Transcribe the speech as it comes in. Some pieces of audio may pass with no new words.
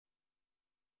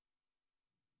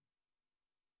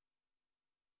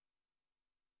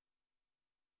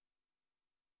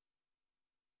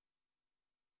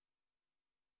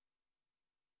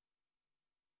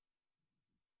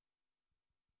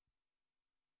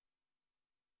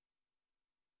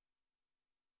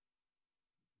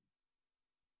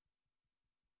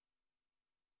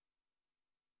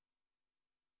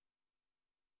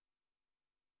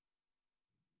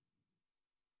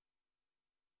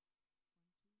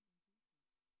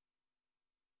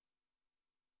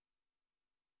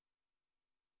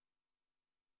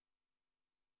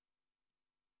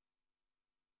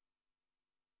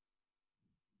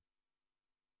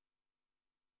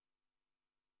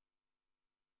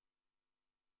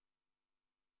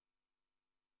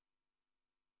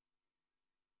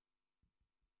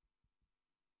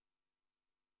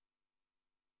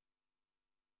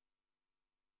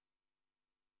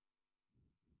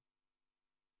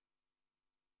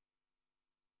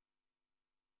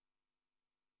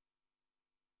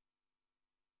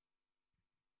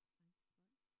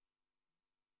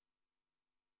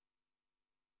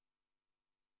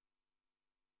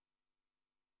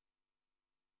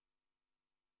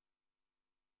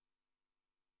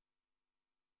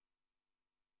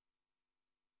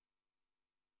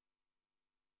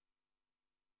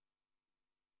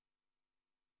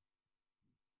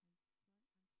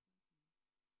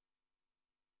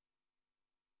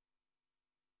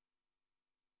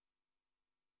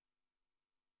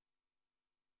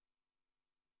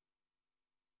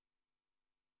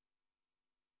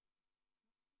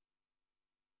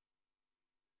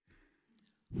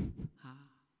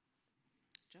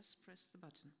Just press the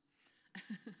button.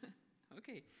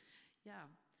 Okay, yeah.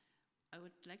 I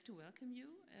would like to welcome you.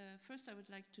 First, I would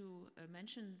like to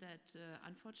mention that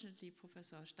unfortunately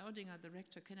Professor Staudinger, the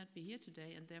rector, cannot be here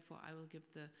today, and therefore I will give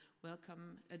the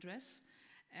welcome address.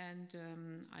 And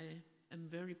I am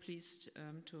very pleased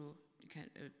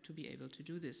to be able to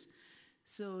do this.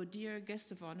 So, dear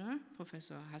guest of honor,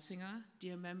 Professor Hassinger,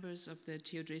 dear members of the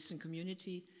TU Dresden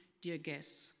community, dear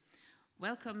guests,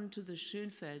 welcome to the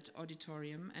Schönfeld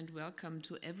Auditorium and welcome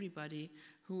to everybody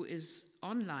who is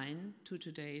online to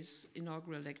today's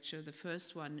inaugural lecture, the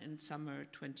first one in summer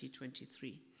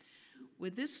 2023.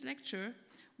 With this lecture,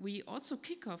 we also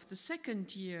kick off the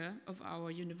second year of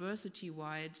our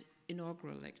university-wide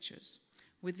inaugural lectures.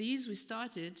 With these, we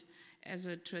started as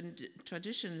a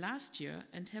tradition last year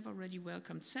and have already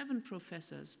welcomed 7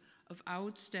 professors of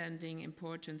outstanding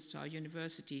importance to our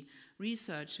university,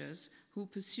 researchers who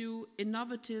pursue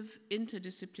innovative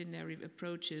interdisciplinary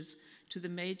approaches to the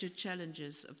major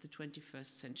challenges of the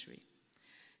 21st century.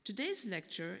 Today's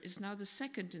lecture is now the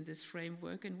second in this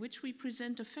framework in which we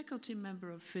present a faculty member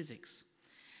of physics.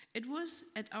 It was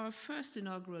at our first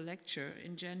inaugural lecture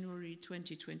in January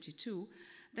 2022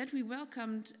 that we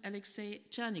welcomed Alexei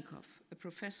Chernikov, a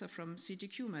professor from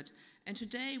ct.qmat, and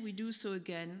today we do so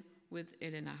again with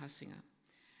Elena Hassinger.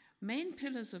 Main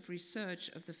pillars of research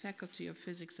of the Faculty of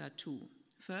Physics are 2.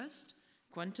 First,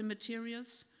 quantum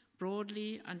materials,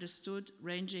 broadly understood,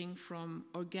 ranging from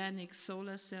organic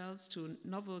solar cells to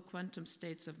novel quantum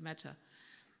states of matter,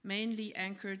 mainly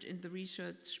anchored in the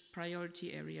research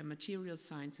priority area, material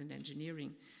science and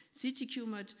engineering.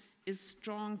 ct.qmat is a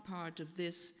strong part of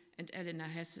this, and Elena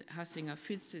Hassinger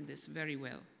fits in this very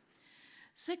well.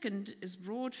 Second is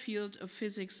broad field of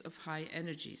physics of high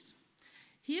energies.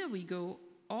 Here we go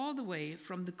all the way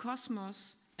from the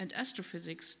cosmos and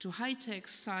astrophysics to high-tech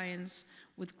science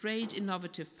with great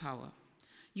innovative power.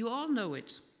 You all know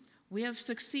it. We have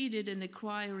succeeded in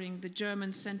acquiring the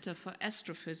German Center for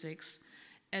Astrophysics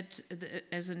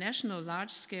as a national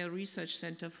large-scale research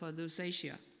center for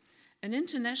Lusatia, an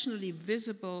internationally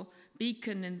visible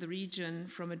beacon in the region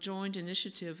from a joint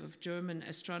initiative of German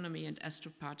astronomy and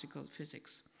astroparticle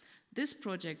physics. This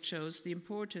project shows the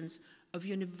importance of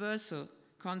universal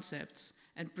concepts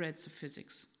and breadth of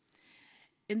physics.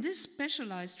 In this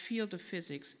specialized field of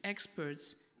physics,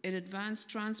 experts in advanced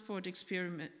transport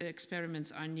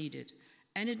experiments are needed,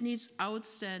 and it needs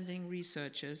outstanding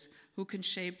researchers who can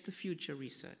shape the future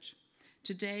research.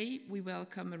 Today, we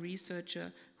welcome a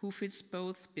researcher who fits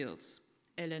both bills,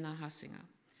 Elena Hassinger.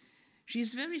 She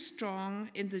is very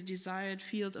strong in the desired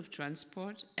field of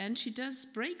transport, and she does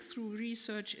breakthrough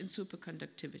research in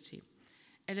superconductivity.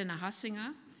 Elena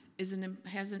Hassinger is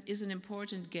an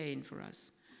important gain for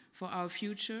us, for our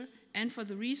future, and for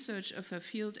the research of her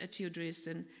field at TU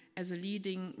Dresden as a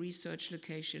leading research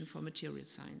location for material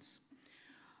science.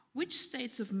 Which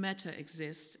states of matter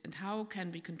exist and how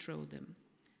can we control them?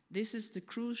 This is the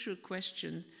crucial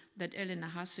question that Elena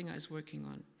Hassinger is working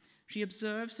on. She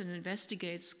observes and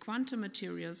investigates quantum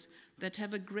materials that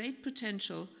have a great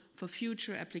potential for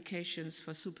future applications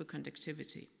for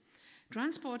superconductivity.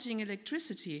 Transporting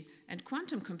electricity and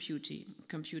quantum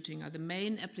computing are the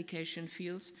main application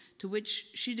fields to which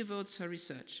she devotes her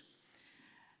research.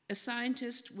 A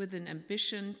scientist with an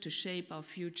ambition to shape our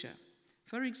future.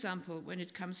 For example, when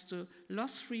it comes to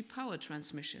loss-free power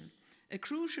transmission, a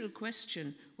crucial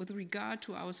question with regard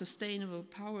to our sustainable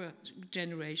power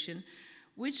generation,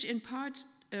 which in part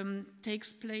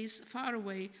takes place far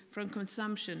away from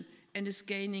consumption and is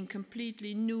gaining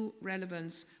completely new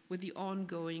relevance with the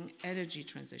ongoing energy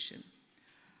transition.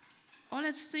 Or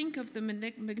let's think of the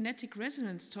magnetic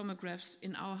resonance tomographs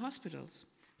in our hospitals.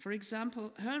 For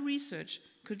example, her research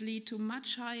could lead to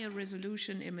much higher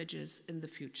resolution images in the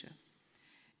future.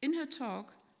 In her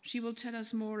talk, she will tell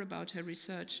us more about her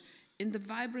research in the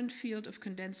vibrant field of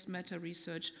condensed matter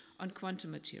research on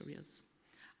quantum materials.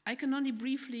 I can only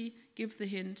briefly give the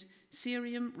hint: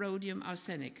 cerium, rhodium,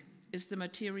 arsenic is the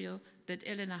material that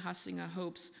Elena Hassinger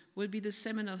hopes will be the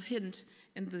seminal hint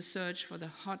in the search for the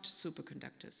hot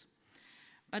superconductors.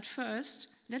 But first,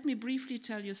 let me briefly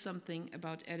tell you something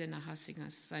about Elena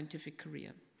Hassinger's scientific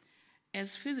career.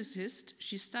 As physicist,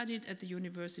 she studied at the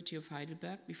University of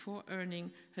Heidelberg before earning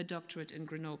her doctorate in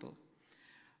Grenoble.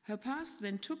 Her path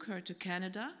then took her to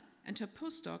Canada and her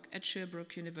postdoc at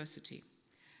Sherbrooke University.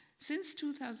 Since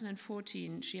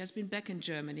 2014, she has been back in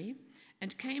Germany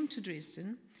and came to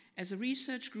Dresden as a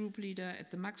research group leader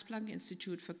at the Max Planck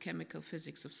Institute for Chemical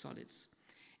Physics of Solids.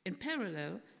 In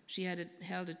parallel, she had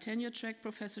held a tenure-track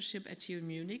professorship at TU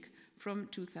Munich from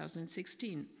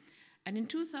 2016. And in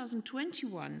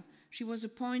 2021, she was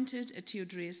appointed at TU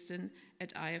Dresden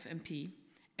at IFMP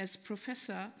as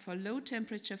professor for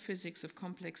low-temperature physics of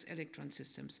complex electron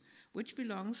systems, which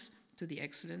belongs to the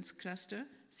excellence cluster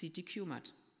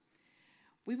ct.qmat.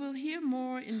 We will hear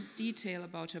more in detail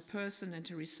about her person and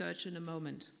her research in a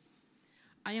moment.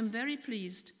 I am very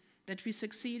pleased that we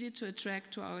succeeded to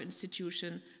attract to our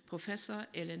institution Professor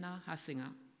Elena Hassinger.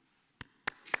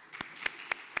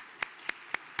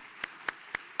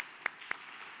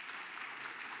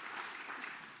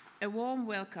 A warm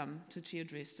welcome to TU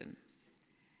Dresden.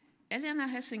 Elena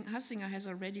Hassinger has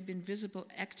already been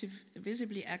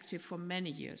visibly active for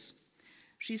many years.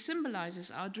 She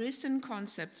symbolizes our Dresden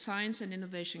concept science and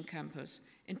innovation campus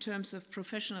in terms of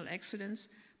professional excellence,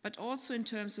 but also in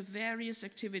terms of various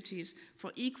activities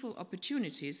for equal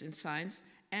opportunities in science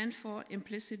and for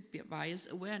implicit bias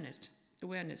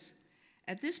awareness.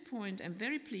 At this point, I'm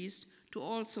very pleased to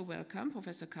also welcome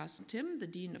Professor Carsten Timm, the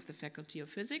Dean of the Faculty of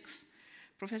Physics,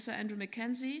 Professor Andrew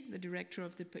Mackenzie, the Director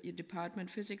of the Department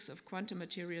of Physics of Quantum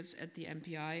Materials at the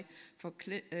MPI for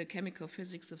Chemical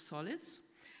Physics of Solids,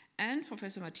 and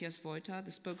Professor Matthias Voita,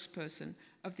 the spokesperson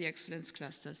of the Excellence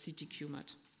Cluster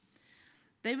ct.qmat.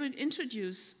 They will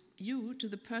introduce you to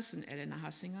the person Elena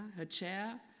Hassinger, her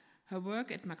chair, her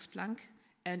work at Max Planck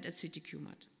and at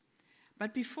ct.qmat.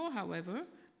 But before, however,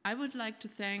 I would like to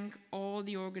thank all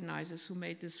the organizers who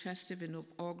made this festive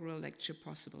inaugural lecture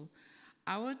possible.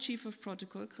 Our Chief of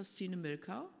Protocol, Christine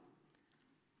Milkau,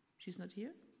 she's not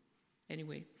here?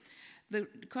 Anyway, the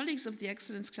colleagues of the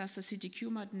Excellence Cluster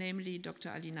ct.qmat, namely Dr.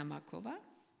 Alina Markova,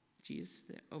 she is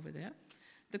there, over there,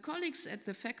 the colleagues at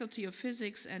the Faculty of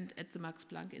Physics and at the Max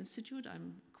Planck Institute,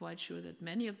 I'm quite sure that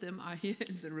many of them are here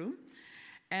in the room,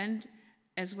 and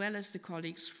as well as the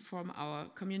colleagues from our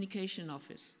communication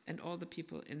office and all the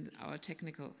people in our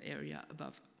technical area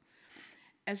above.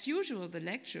 As usual, the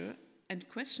lecture and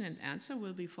question and answer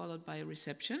will be followed by a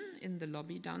reception in the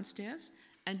lobby downstairs,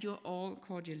 and you're all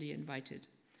cordially invited.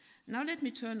 Now let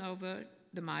me turn over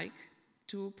the mic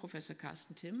to Professor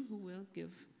Carsten Timm, who will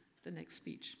give the next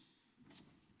speech.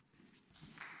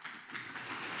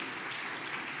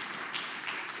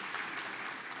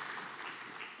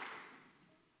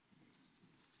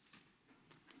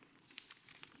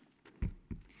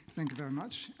 Thank you very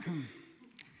much.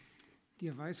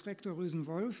 Dear Vice Rector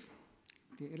Rösen-Wolf,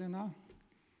 dear Elena,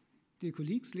 dear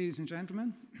colleagues, ladies and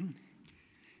gentlemen,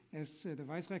 as the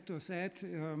Vice Rector said,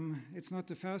 it's not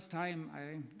the first time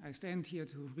I stand here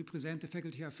to represent the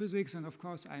Faculty of Physics, and of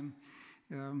course I'm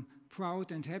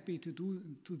proud and happy to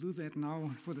do that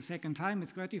now for the second time.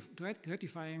 It's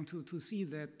gratifying to see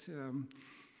that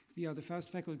we are the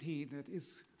first faculty that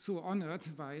is so honored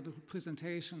by the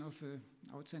presentation of an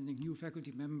outstanding new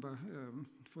faculty member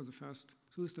who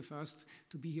is the first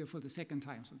to be here for the second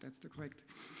time, so that's the correct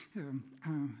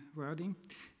wording.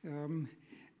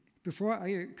 Before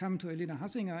I come to Elena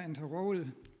Hassinger and her role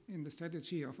in the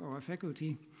strategy of our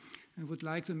faculty, I would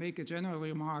like to make a general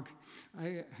remark.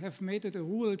 I have made it a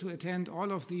rule to attend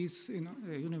all of these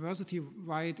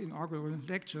university-wide inaugural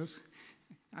lectures.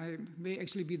 I may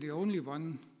actually be the only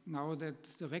one now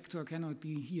that the rector cannot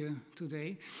be here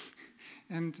today.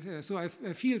 And so I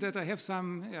feel that I have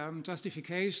some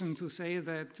justification to say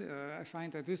that I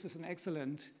find that this is an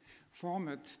excellent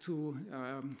format to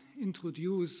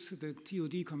introduce the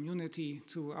TUD community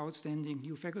to outstanding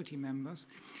new faculty members.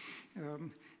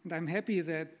 And I'm happy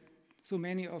that so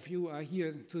many of you are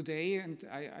here today, and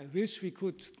I wish we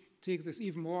could take this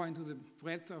even more into the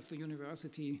breadth of the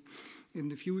university in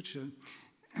the future.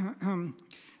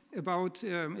 About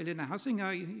Elena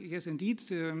Hassinger, yes, indeed,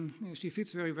 she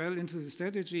fits very well into the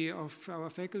strategy of our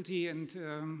faculty, and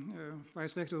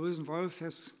Vice Rector Rösen-Wolf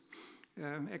has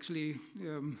actually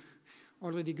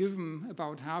already given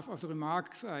about half of the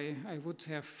remarks I would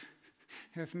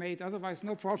have made. Otherwise,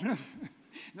 no problem.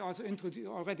 And also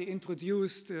already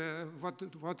introduced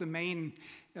what the main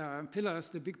pillars,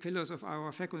 the big pillars of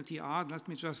our faculty are. Let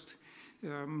me just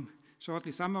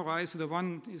shortly summarize. The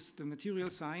one is the material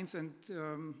science, and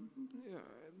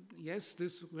yes,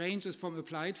 this ranges from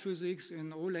applied physics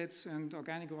in OLEDs and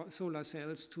organic solar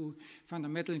cells to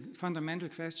fundamental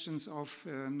questions of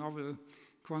novel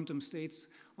quantum states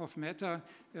of matter.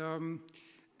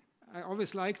 I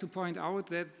always like to point out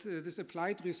that this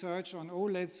applied research on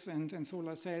OLEDs and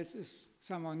solar cells is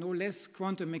somehow no less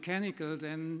quantum mechanical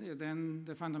than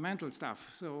the fundamental stuff.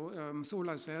 So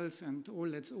solar cells and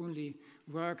OLEDs only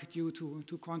work due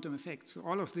to quantum effects. So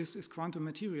all of this is quantum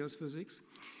materials physics.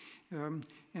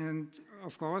 And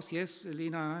of course, yes,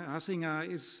 Elena Hassinger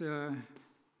is an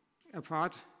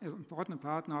important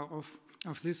part now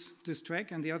of this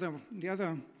track. And the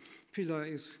other pillar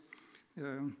is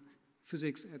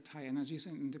physics at high energies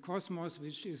in the cosmos,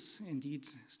 which is indeed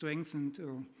strengthened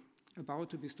or about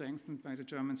to be strengthened by the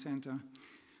German Center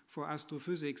for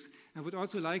Astrophysics. I would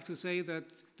also like to say that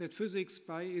physics,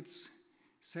 by its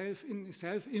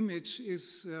self-image,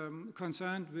 is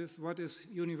concerned with what is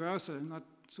universal, not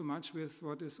so much with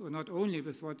what is, or not only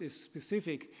with what is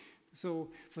specific. So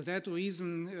for that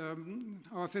reason,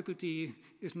 our faculty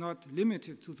is not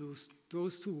limited to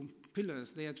those two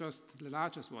pillars. They are just the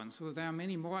largest ones. So there are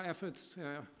many more efforts,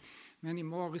 many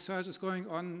more researches going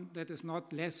on that is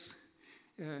not less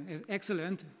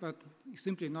excellent, but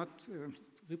simply not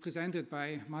represented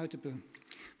by multiple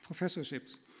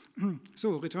professorships.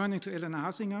 So returning to Elena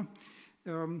Hassinger,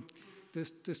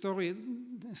 the story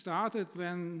started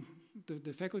when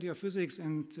the Faculty of Physics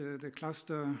and the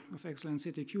Cluster of Excellence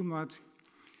ct.qmat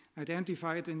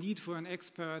identified the need for an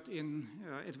expert in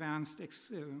advanced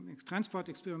transport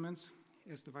experiments,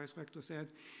 as the Vice Rector said,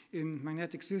 in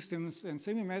magnetic systems and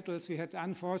semimetals. We had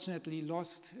unfortunately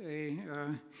lost a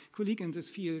colleague in this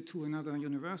field to another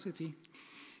university.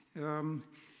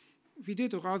 We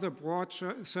did a rather broad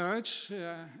search.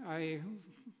 I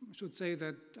should say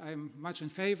that I'm much in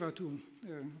favor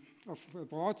of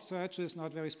broad searches,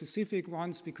 not very specific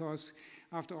ones, because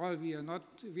after all, we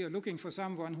are looking for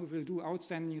someone who will do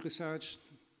outstanding research,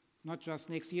 not just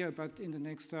next year, but in the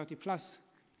next 30 plus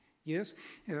years,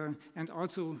 and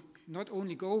also not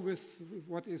only go with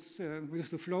what is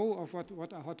with the flow of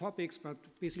what are hot topics, but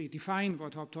basically define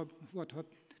what hot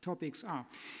topics are.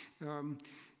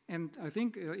 And I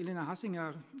think Elena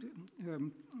Hassinger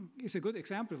is a good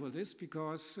example for this,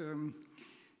 because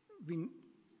we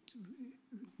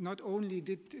not only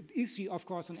is she, of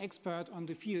course, an expert on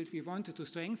the field we wanted to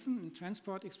strengthen in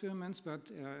transport experiments,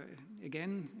 but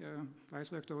again,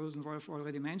 Vice Rector Rosenwolf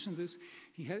already mentioned this.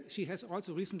 She has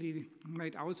also recently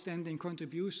made outstanding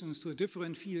contributions to a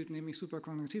different field, namely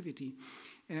superconductivity.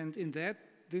 And in that,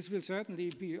 this will certainly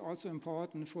be also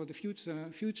important for the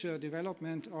future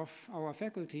development of our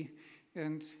faculty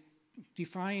and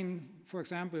define, for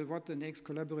example, what the next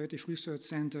collaborative research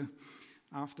center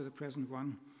after the present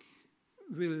one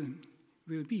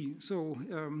will be. So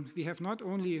we have not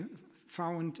only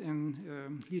found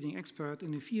a leading expert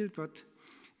in the field, but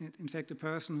in fact a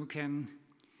person who can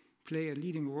play a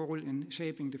leading role in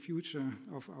shaping the future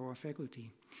of our faculty.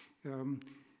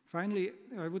 Finally,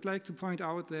 I would like to point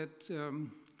out that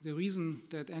the reason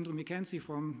that Andrew Mackenzie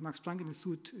from Max Planck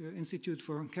Institute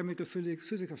for Chemical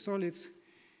Physics of Solids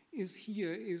is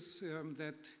here is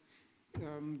that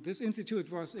this institute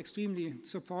was extremely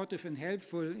supportive and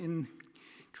helpful in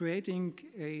creating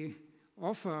a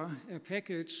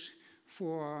package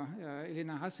for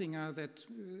Elena Hassinger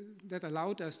that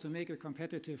allowed us to make a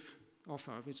competitive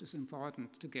offer, which is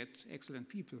important to get excellent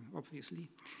people, obviously.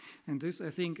 And this, I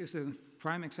think, is a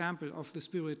prime example of the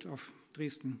spirit of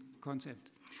Dresden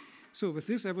concept. So with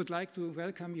this, I would like to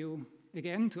welcome you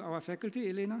again to our faculty,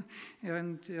 Elena,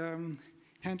 and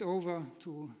hand over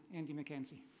to Andy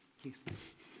Mackenzie, please.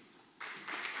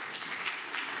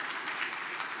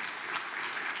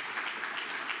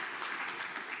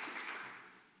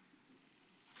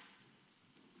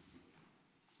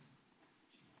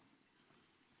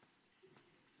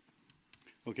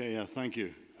 Okay, yeah, thank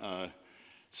you.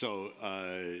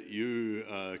 You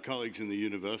colleagues in the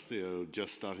university are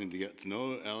just starting to get to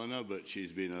know Elena, but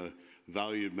she's been a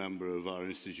valued member of our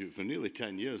institute for nearly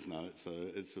 10 years now.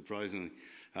 It's surprising.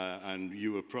 And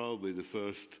you were probably the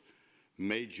first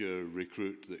major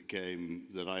recruit that came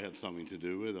that I had something to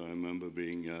do with. I remember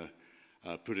being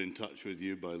put in touch with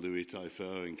you by Louis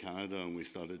Taillefer in Canada, and we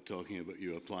started talking about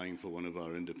you applying for one of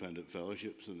our independent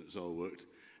fellowships, and it's all worked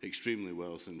extremely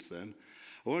well since then.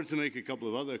 I wanted to make a couple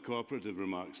of other cooperative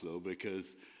remarks, though,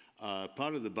 because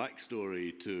part of the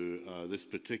backstory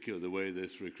to the way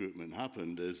this recruitment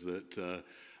happened is that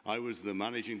I was the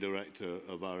managing director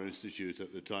of our institute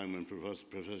at the time when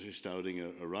Professor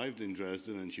Staudinger arrived in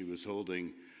Dresden, and she was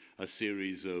holding a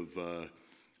series of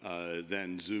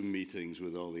then Zoom meetings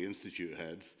with all the institute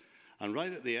heads. And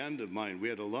right at the end of mine, we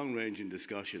had a long-ranging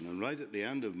discussion, and right at the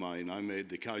end of mine, I made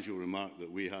the casual remark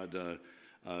that we had a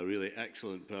really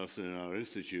excellent person in our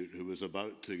institute who was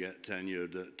about to get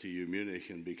tenured at TU Munich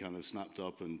and be kind of snapped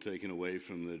up and taken away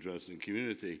from the Dresden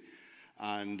community.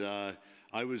 And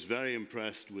I was very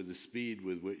impressed with the speed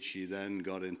with which she then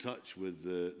got in touch with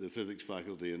the physics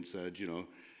faculty and said, you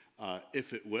know,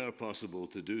 if it were possible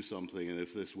to do something and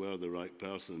if this were the right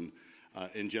person,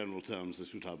 in general terms,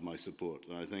 this would have my support.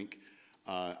 And I think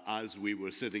as we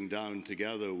were sitting down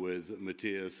together with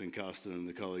Matthias and Carsten and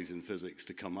the colleagues in physics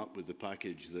to come up with the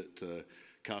package that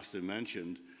Carsten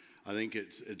mentioned, I think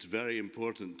it's very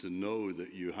important to know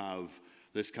that you have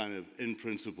this kind of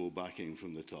in-principle backing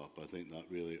from the top. I think that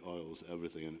really oils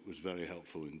everything, and it was very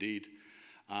helpful indeed.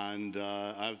 And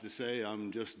I have to say,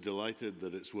 I'm just delighted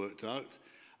that it's worked out.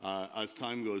 As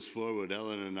time goes forward,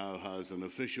 Elena now has an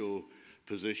official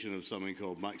position of something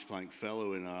called Max Planck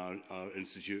Fellow in our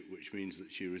institute, which means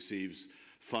that she receives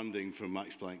funding from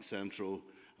Max Planck Central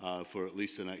for at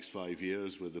least the next 5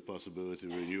 years, with the possibility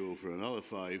of renewal for another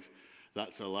 5.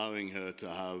 That's allowing her to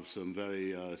have some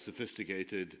very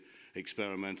sophisticated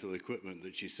experimental equipment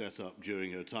that she set up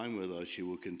during her time with us. She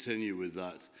will continue with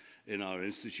that in our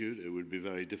institute. It would be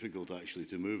very difficult actually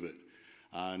to move it.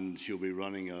 And she'll be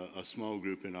running a small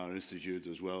group in our institute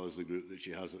as well as the group that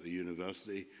she has at the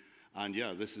university. And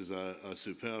yeah, this is a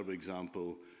superb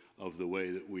example of the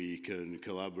way that we can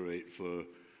collaborate for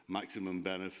maximum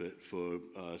benefit for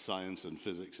science and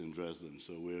physics in Dresden.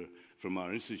 So we're, from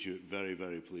our institute, very,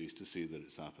 very pleased to see that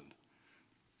it's happened.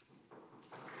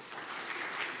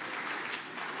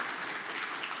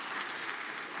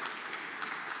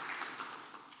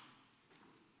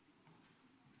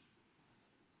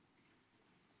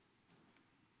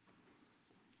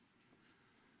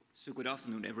 So good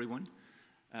afternoon, everyone,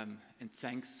 and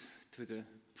thanks to the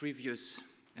previous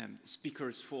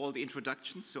speakers for all the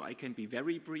introductions, so I can be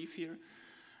very brief here.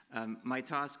 My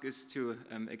task is to,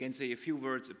 again, say a few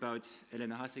words about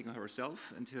Elena Hassinger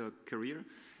herself and her career.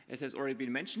 As has already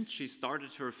been mentioned, she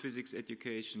started her physics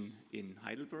education in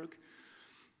Heidelberg,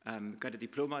 got a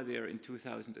diploma there in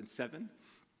 2007,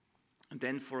 and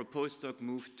then for a postdoc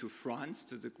moved to France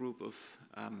to the group of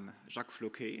Jacques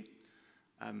Floquet.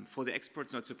 For the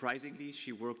experts, not surprisingly,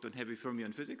 she worked on heavy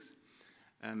fermion physics,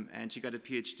 and she got a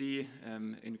PhD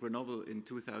in Grenoble in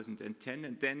 2010,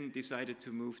 and then decided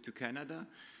to move to Canada,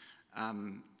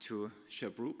 to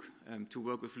Sherbrooke, to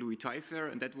work with Louis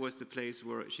Taillefer, and that was the place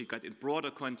where she got in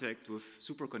broader contact with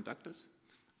superconductors.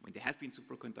 I mean, there have been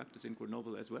superconductors in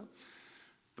Grenoble as well,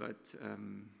 but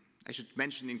I should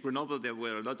mention in Grenoble there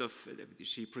were a lot of,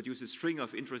 she produced a string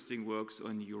of interesting works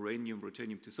on uranium,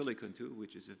 ruthenium to silicon too,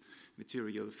 which is a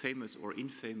material famous or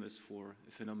infamous for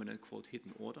a phenomenon called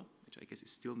hidden order, which I guess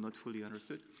is still not fully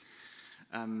understood.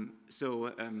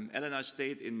 Elena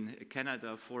stayed in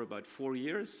Canada for about 4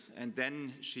 years, and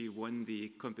then she won the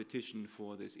competition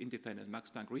for this independent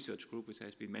Max Planck research group, which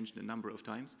has been mentioned a number of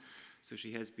times. So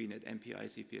she has been at MPI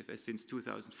CPFS since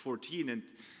 2014, and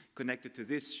connected to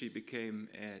this, she became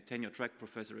a tenure-track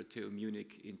professor at TU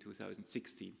Munich in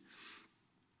 2016.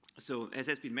 So as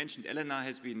has been mentioned, Elena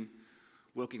has been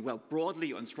working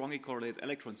broadly on strongly correlated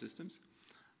electron systems,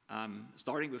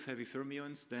 starting with heavy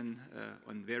fermions, then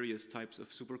on various types of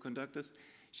superconductors.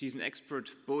 She's an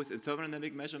expert both in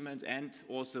thermodynamic measurements and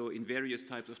also in various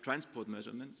types of transport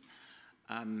measurements.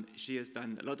 She has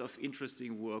done a lot of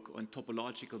interesting work on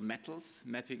topological metals,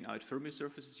 mapping out Fermi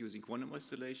surfaces using quantum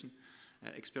oscillation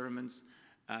experiments.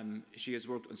 She has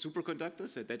worked on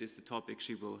superconductors, and that is the topic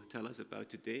she will tell us about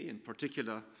today. In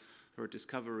particular, her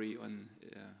discovery on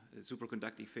the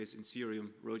superconducting phase in cerium,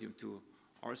 rhodium to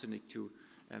arsenic 2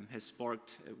 has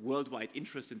sparked worldwide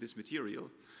interest in this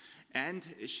material. And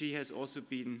she has also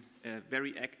been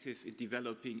very active in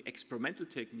developing experimental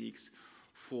techniques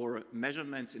for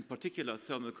measurements, in particular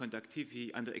thermal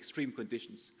conductivity under extreme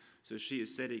conditions. So she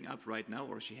is setting up right now,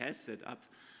 or she has set up,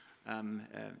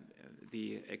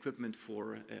 the equipment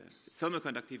for thermal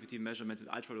conductivity measurements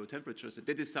at ultra-low temperatures. And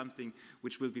that is something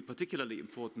which will be particularly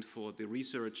important for the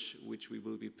research which we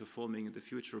will be performing in the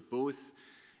future, both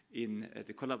in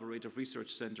the Collaborative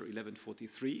Research Center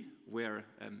 1143, where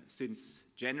since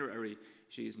January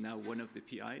she is now one of the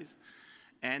PIs,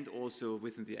 and also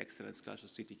within the excellence class of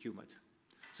ct.qmat.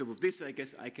 So with this, I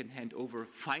guess I can hand over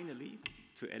finally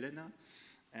to Elena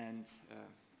and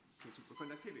to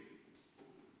superconductivity.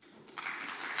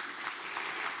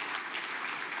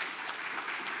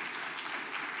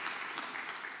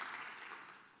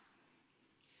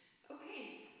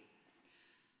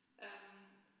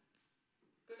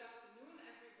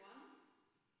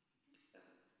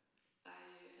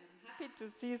 To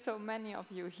see so many of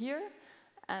you here,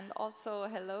 and also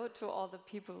hello to all the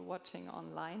people watching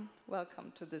online.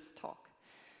 Welcome to this talk.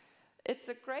 It's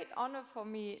a great honor for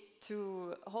me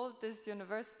to hold this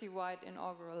university-wide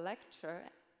inaugural lecture,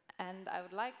 and I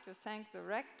would like to thank the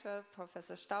rector,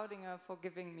 Professor Staudinger, for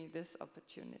giving me this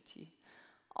opportunity.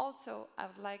 Also, I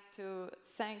would like to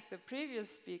thank the previous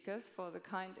speakers for the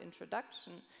kind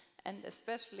introduction, and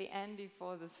especially Andy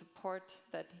for the support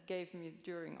that he gave me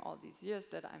during all these years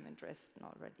that I'm in Dresden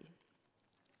already.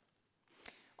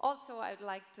 Also, I'd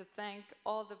like to thank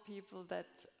all the people that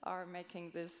are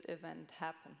making this event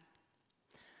happen.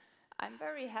 I'm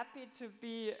very happy to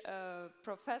be a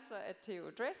professor at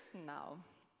TU Dresden now.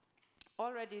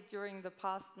 Already during the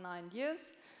past 9 years,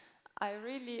 I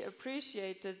really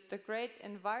appreciated the great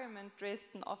environment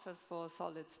Dresden offers for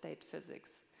solid-state physics.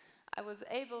 I was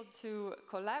able to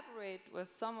collaborate with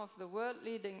some of the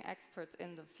world-leading experts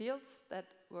in the fields that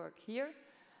work here.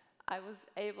 I was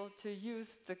able to use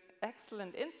the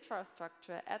excellent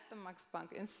infrastructure at the Max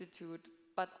Planck Institute,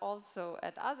 but also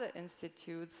at other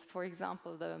institutes, for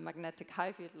example, the Magnetic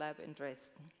High Field Lab in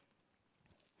Dresden.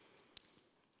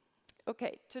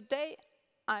 Okay, today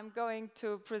I'm going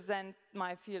to present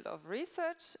my field of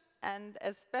research, and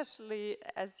especially,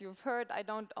 as you've heard, I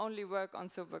don't only work on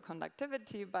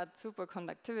superconductivity, but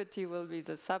superconductivity will be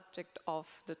the subject of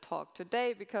the talk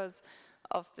today because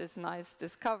of this nice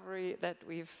discovery that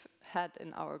we've had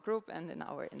in our group and in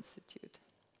our institute.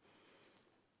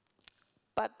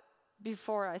 But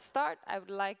before I start, I would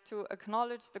like to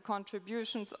acknowledge the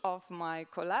contributions of my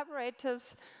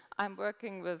collaborators. I'm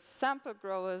working with sample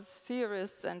growers,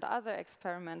 theorists, and other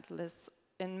experimentalists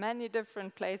in many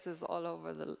different places all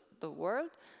over the world,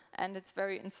 and it's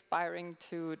very inspiring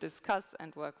to discuss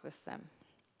and work with them.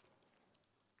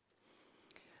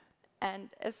 And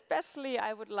especially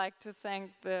I would like to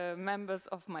thank the members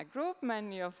of my group,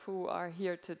 many of who are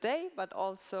here today, but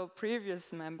also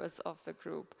previous members of the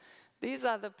group. These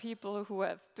are the people who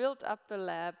have built up the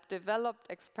lab,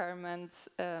 developed experiments,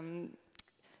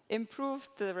 improved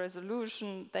the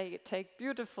resolution, they take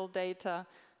beautiful data,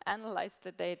 analyze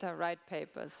the data, write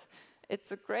papers.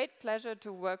 It's a great pleasure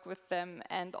to work with them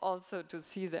and also to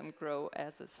see them grow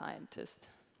as a scientist.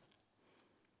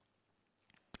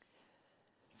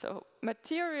 So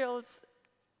materials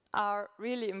are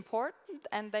really important,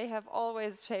 and they have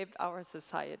always shaped our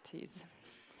societies.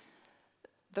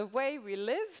 The way we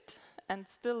lived and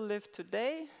still live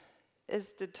today is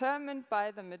determined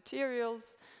by the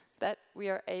materials that we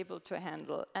are able to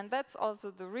handle. And that's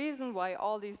also the reason why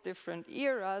all these different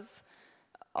eras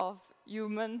of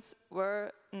humans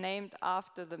were named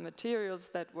after the materials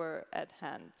that were at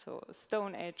hand, so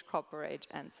Stone Age, Copper Age,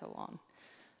 and so on.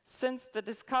 Since the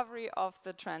discovery of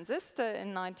the transistor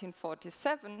in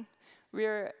 1947,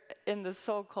 we're in the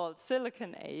so-called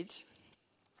Silicon Age.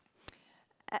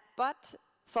 But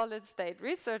solid-state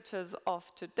researchers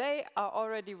of today are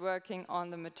already working on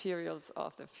the materials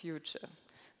of the future.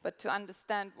 But to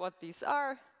understand what these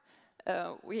are,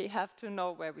 we have to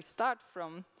know where we start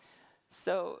from.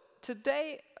 So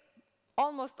today,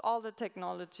 almost all the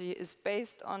technology is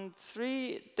based on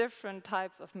 3 different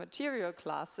types of material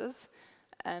classes,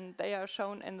 and they are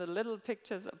shown in the little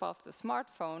pictures above the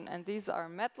smartphone, and these are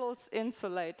metals,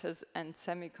 insulators, and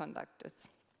semiconductors.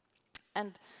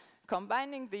 And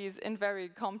combining these in very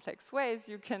complex ways,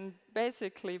 you can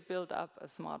basically build up a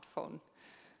smartphone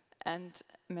and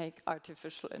make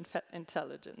artificial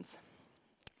intelligence.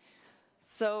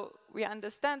 So we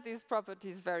understand these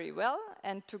properties very well,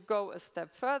 and to go a step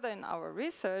further in our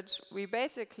research, we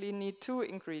basically need 2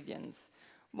 ingredients.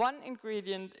 One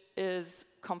ingredient is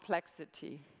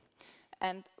complexity.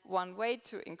 And one way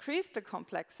to increase the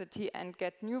complexity and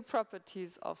get new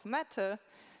properties of matter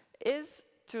is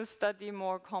to study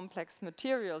more complex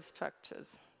material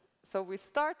structures. So we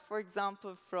start, for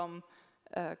example, from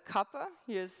copper.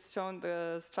 Here's shown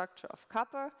the structure of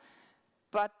copper.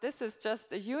 But this is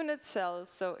just a unit cell,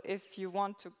 so if you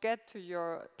want to get to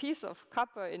your piece of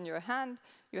copper in your hand,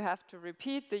 you have to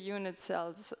repeat the unit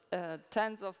cells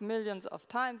tens of millions of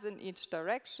times in each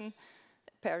direction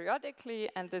periodically,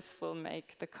 and this will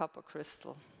make the copper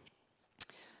crystal.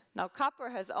 Now, copper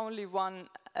has only one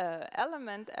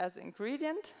element as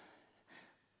ingredient,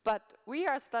 but we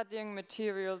are studying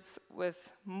materials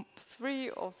with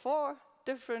 3 or 4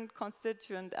 different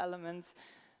constituent elements,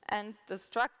 and the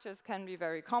structures can be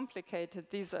very complicated.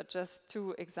 These are just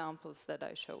 2 examples that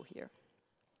I show here.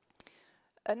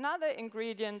 Another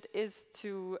ingredient is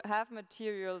to have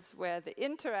materials where the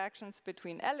interactions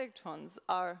between electrons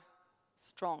are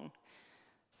strong.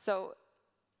 So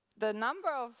the number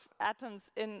of atoms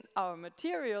in our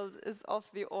materials is of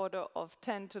the order of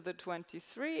 10 to the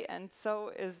 23, and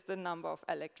so is the number of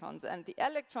electrons. And the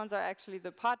electrons are actually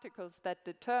the particles that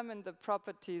determine the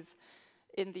properties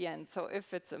in the end, so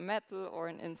if it's a metal or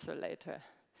an insulator,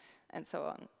 and so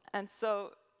on. And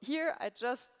so here I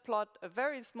just plot a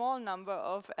very small number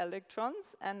of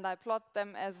electrons, and I plot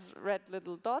them as red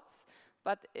little dots,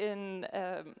 but in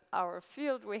our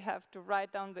field we have to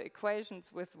write down the equations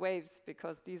with waves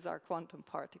because these are quantum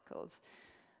particles.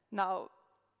 Now,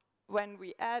 when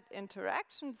we add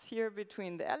interactions here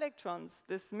between the electrons,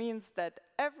 this means that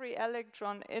every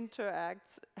electron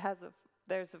interacts,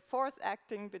 there's a force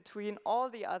acting between all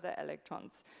the other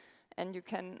electrons. And you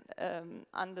can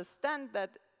understand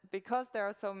that because there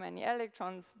are so many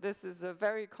electrons, this is a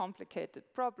very complicated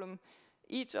problem.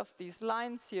 Each of these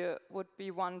lines here would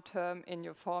be one term in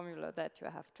your formula that you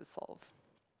have to solve.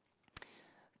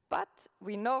 But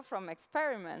we know from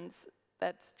experiments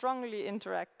that strongly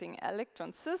interacting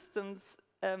electron systems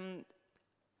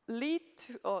lead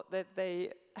to, or that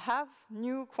they have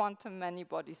new quantum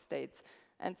many-body states.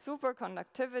 And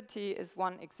superconductivity is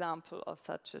one example of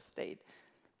such a state.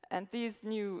 And these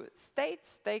new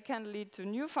states, they can lead to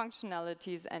new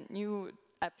functionalities and new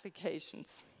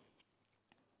applications.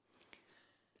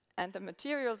 And the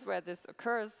materials where this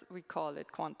occurs, we call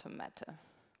it quantum matter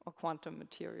or quantum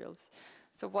materials.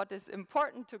 So what is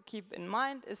important to keep in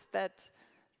mind is that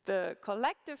the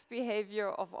collective behavior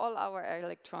of all our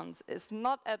electrons is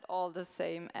not at all the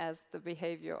same as the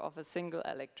behavior of a single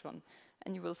electron.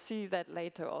 And you will see that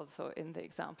later also in the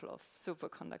example of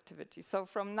superconductivity. So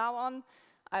from now on,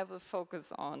 I will focus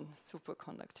on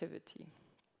superconductivity.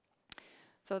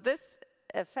 So this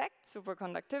effect,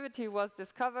 superconductivity, was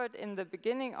discovered in the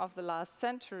beginning of the last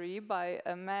century by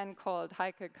a man called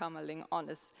Heike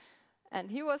Kamerlingh-Onnes. And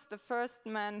he was the first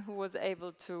man who was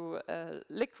able to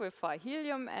liquefy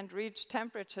helium and reach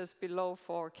temperatures below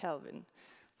 4 Kelvin.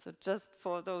 So just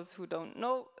for those who don't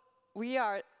know, we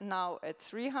are now at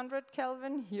 300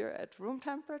 Kelvin here at room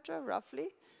temperature, roughly.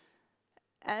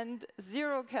 And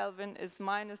 0 Kelvin is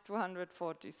minus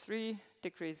 243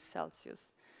 degrees Celsius.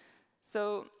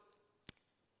 So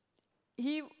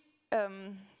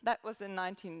that was in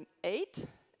 1908,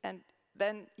 and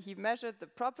then he measured the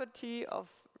property of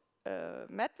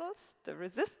metals, the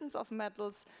resistance of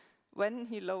metals, when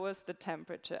he lowers the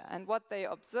temperature. And what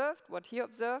he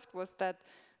observed was that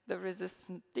the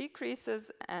resistance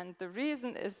decreases, and the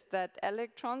reason is that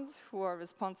electrons, who are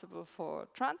responsible for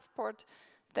transport,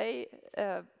 they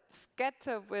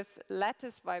scatter with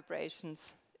lattice vibrations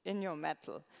in your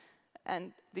metal.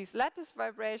 And these lattice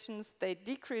vibrations, they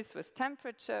decrease with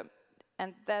temperature,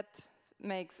 and that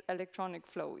makes electronic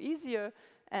flow easier,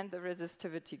 and the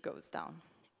resistivity goes down.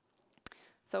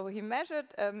 So he measured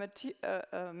a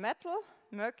metal,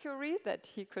 mercury, that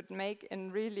he could make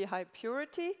in really high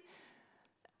purity,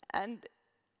 and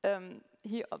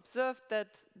he observed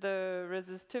that the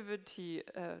resistivity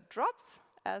drops,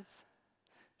 as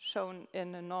shown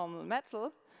in a normal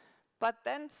metal, but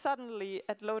then suddenly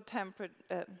at low temperature,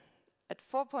 at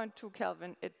 4.2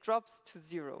 Kelvin, it drops to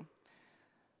 0.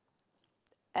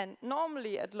 And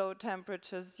normally at low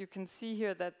temperatures, you can see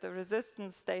here that the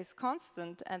resistance stays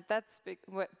constant, and that's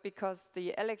because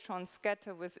the electrons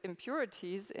scatter with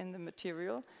impurities in the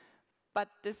material. But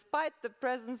despite the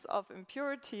presence of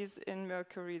impurities in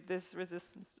mercury, this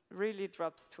resistance really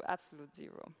drops to absolute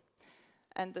 0.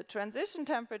 And the transition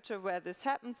temperature where this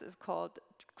happens is called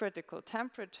critical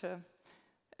temperature,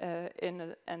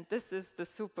 and this is the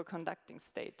superconducting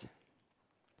state.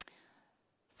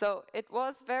 So it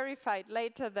was verified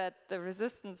later that the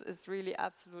resistance is really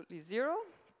absolutely 0,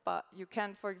 but you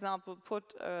can, for example, put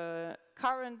a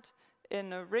current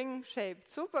in a ring-shaped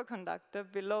superconductor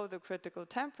below the critical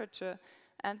temperature,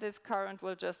 and this current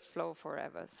will just flow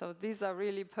forever. So these are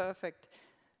really perfect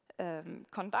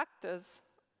conductors,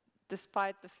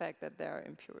 despite the fact that there are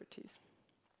impurities.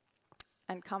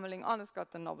 And Kamerlingh-Onnes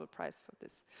got the Nobel Prize for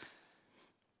this.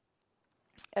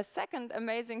 A second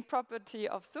amazing property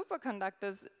of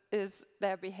superconductors is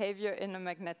their behavior in a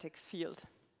magnetic field.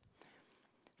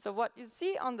 So what you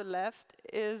see on the left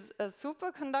is a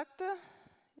superconductor.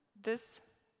 This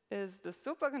is the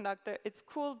superconductor. It's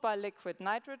cooled by liquid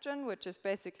nitrogen, which is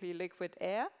basically liquid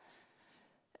air.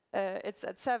 It's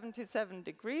at 77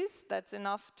 degrees. That's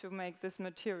enough to make this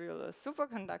material a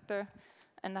superconductor.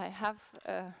 And I have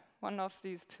one of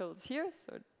these pills here,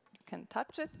 so you can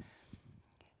touch it.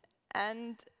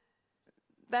 And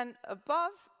then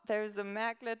above, there is a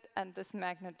magnet, and this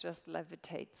magnet just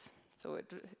levitates. So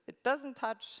it doesn't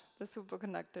touch the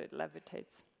superconductor, it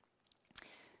levitates.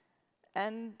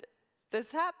 And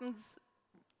this happens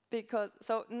because,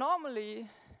 so normally,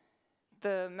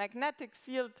 the magnetic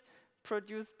field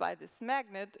produced by this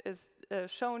magnet is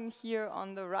shown here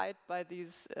on the right by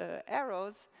these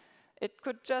arrows. It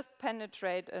could just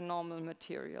penetrate a normal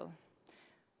material.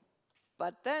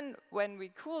 But then when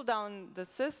we cool down the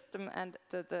system and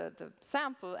the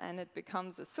sample and it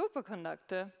becomes a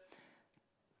superconductor,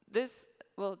 this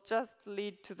will just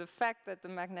lead to the fact that the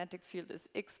magnetic field is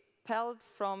expelled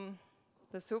from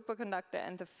the superconductor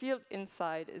and the field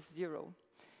inside is 0.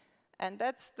 And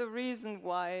that's the reason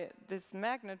why this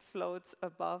magnet floats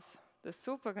above the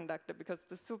superconductor, because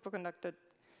the superconductor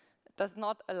does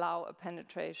not allow a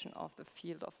penetration of the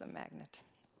field of the magnet.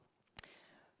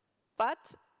 But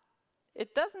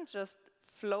it doesn't just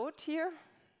float here,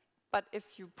 but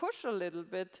if you push a little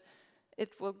bit,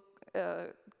 it will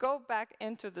go back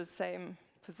into the same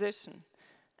position.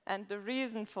 And the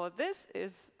reason for this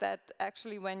is that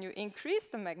actually when you increase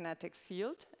the magnetic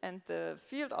field, and the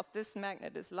field of this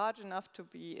magnet is large enough to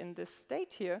be in this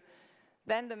state here,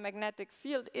 then the magnetic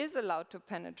field is allowed to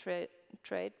penetrate,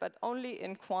 but only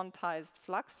in quantized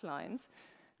flux lines,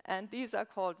 and these are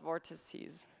called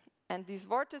vortices. And these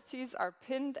vortices are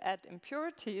pinned at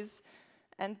impurities,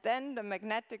 and then the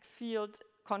magnetic field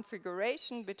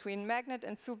configuration between magnet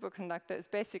and superconductor is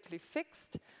basically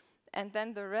fixed, and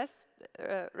then the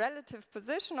relative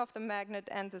position of the magnet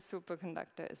and the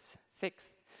superconductor is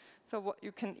fixed. So what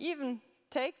you can even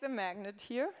take the magnet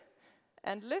here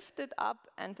and lift it up,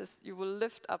 and you will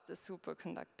lift up the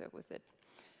superconductor with it.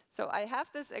 So I have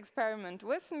this experiment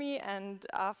with me, and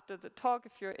after the talk,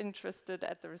 if you're interested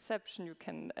at the reception, you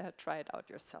can try it out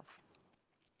yourself.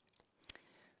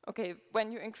 Okay,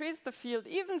 when you increase the field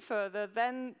even further,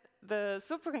 then the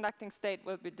superconducting state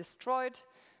will be destroyed,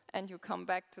 and you come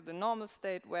back to the normal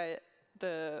state where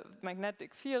the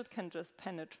magnetic field can just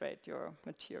penetrate your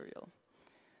material.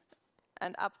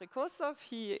 And Abrikosov,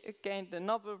 he gained the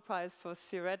Nobel Prize for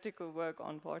theoretical work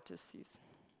on vortices.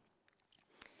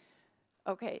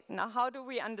 Okay, now how do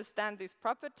we understand these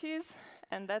properties?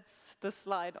 And that's the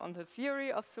slide on the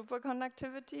theory of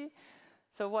superconductivity.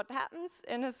 So what happens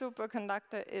in a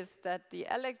superconductor is that the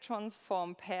electrons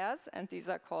form pairs, and these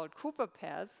are called Cooper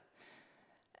pairs.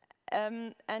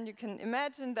 And you can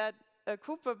imagine that a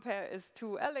Cooper pair is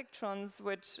two electrons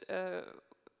which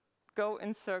go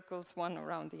in circles one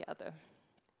around the other.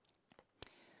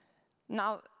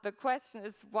 Now, the question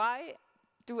is, why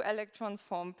do electrons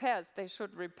form pairs? They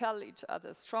should repel each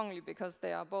other strongly because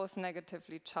they are both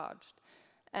negatively charged.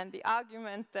 And the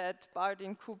argument that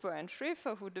Bardeen, Cooper, and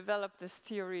Schrieffer, who developed this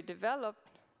theory,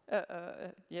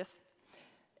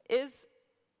 is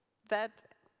that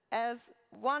as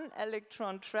one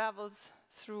electron travels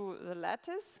through the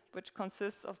lattice, which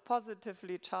consists of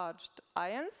positively charged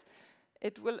ions,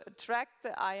 it will attract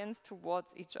the ions towards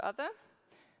each other.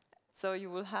 So you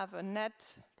will have a net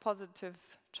positive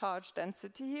charge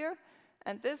density here,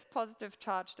 and this positive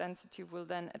charge density will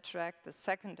then attract the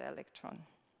second electron.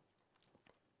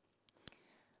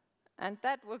 And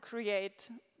that will create,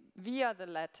 via the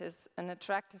lattice, an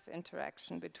attractive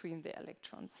interaction between the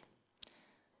electrons.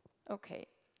 Okay,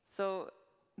 so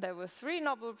there were 3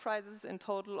 Nobel Prizes in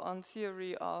total on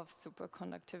theory of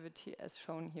superconductivity, as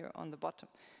shown here on the bottom.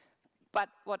 But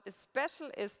what is special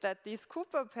is that these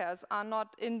Cooper pairs are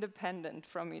not independent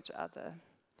from each other.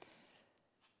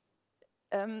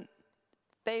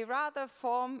 They rather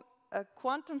form a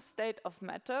quantum state of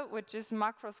matter, which is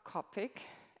macroscopic,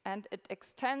 and it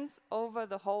extends over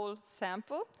the whole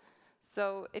sample.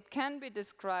 So it can be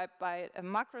described by a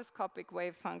macroscopic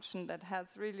wave function that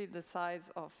has really the size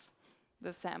of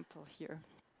the sample here.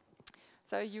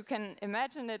 So you can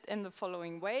imagine it in the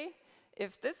following way.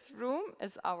 If this room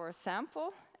is our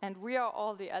sample, and we are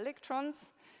all the electrons,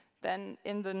 then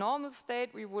in the normal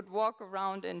state, we would walk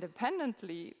around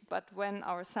independently, but when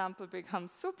our sample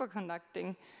becomes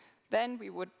superconducting, then we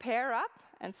would pair up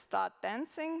and start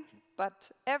dancing,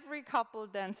 but every couple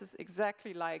dances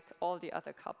exactly like all the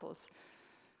other couples.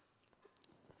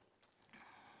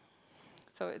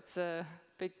 So it's a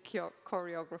big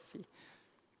choreography.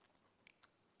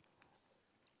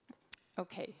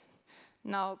 Okay.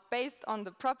 Now, based on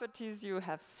the properties you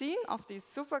have seen of these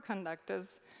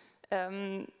superconductors,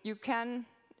 you can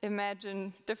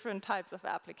imagine different types of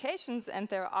applications, and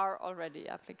there are already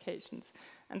applications,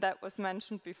 and that was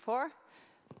mentioned before.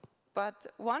 But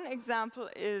one example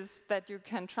is that you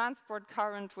can transport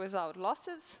current without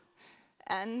losses,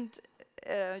 and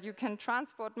you can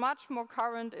transport much more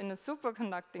current in a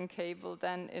superconducting cable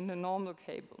than in a normal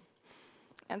cable.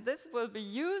 And this will be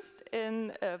used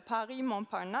in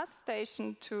Paris-Montparnasse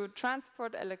station to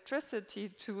transport electricity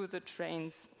to the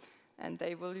trains. And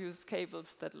they will use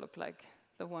cables that look like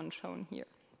the one shown here.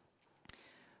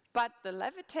 But the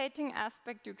levitating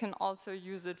aspect, you can also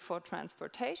use it for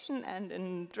transportation. And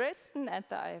in Dresden at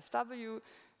the IFW,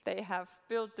 they have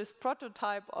built this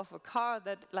prototype of a car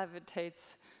that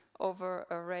levitates over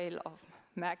a rail of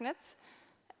magnets.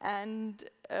 And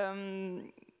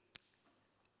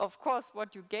of course,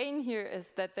 what you gain here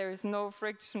is that there is no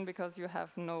friction because you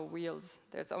have no wheels.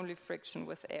 There's only friction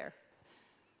with air.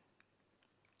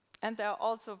 And there are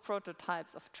also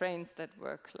prototypes of trains that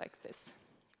work like this.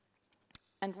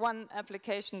 And one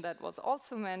application that was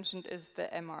also mentioned is the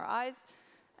MRIs.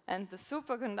 And the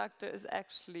superconductor is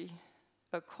actually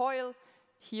a coil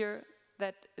here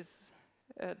that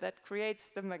creates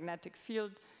the magnetic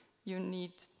field you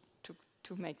need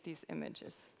to make these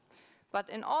images. But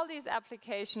in all these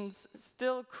applications,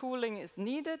 still cooling is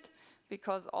needed,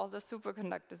 because all the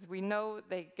superconductors we know,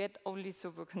 they get only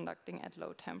superconducting at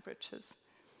low temperatures.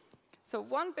 So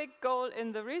one big goal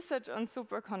in the research on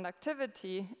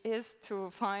superconductivity is to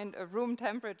find a room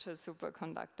temperature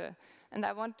superconductor. And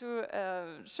I want to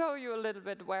show you a little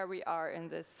bit where we are in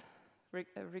this,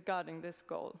 regarding this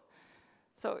goal.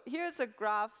 So here's a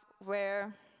graph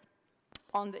where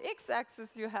on the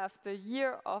x-axis you have the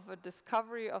year of a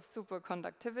discovery of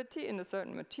superconductivity in a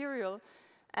certain material,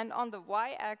 and on the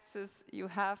y-axis you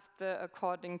have the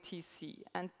according TC,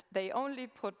 and they only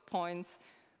put points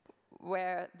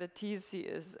where the TC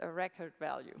is a record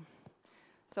value.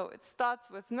 So it starts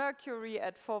with mercury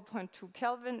at 4.2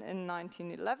 Kelvin in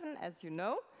 1911, as you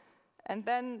know, and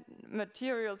then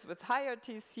materials with higher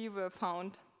TC were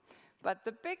found. But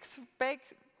the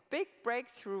big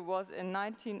breakthrough was in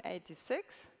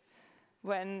 1986,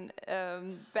 when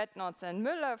Bednarz and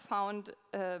Müller found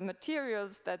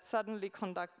materials that suddenly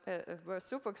were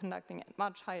superconducting at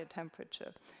much higher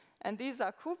temperature. And these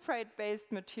are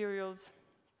cuprate-based materials,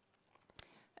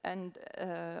 and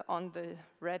on the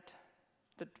red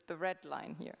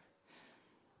line here.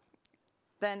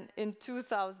 Then in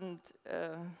 2000,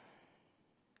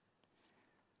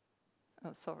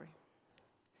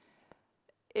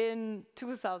 in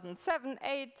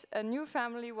 2007-8, a new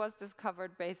family was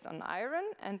discovered based on iron,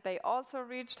 and they also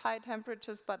reached high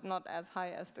temperatures, but not as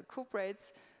high as the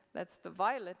cuprates. That's the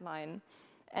violet line.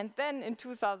 And then in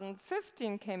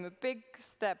 2015 came a big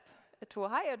step to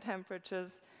higher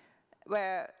temperatures,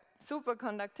 where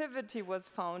superconductivity was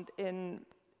found in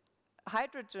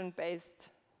hydrogen-based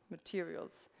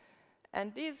materials.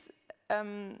 And these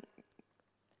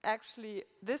actually,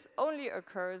 this only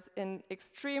occurs in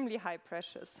extremely high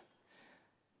pressures.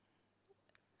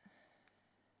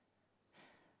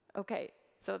 Okay,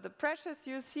 so the pressures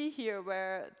you see here,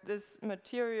 where this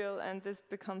material and this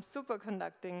becomes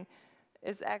superconducting,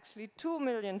 is actually 2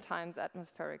 million times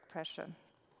atmospheric pressure,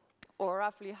 or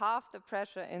roughly half the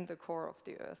pressure in the core of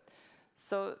the Earth.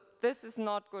 So this is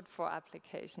not good for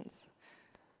applications.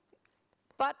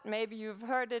 But maybe you've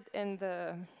heard it in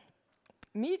the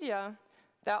media.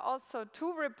 There are also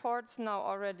 2 reports now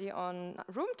already on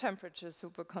room temperature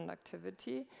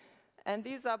superconductivity, and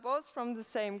these are both from the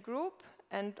same group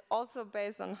and also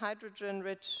based on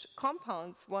hydrogen-rich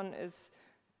compounds. One is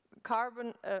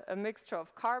carbon, a mixture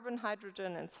of carbon,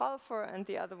 hydrogen, and sulfur, and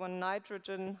the other one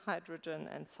nitrogen, hydrogen,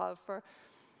 and sulfur.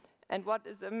 And what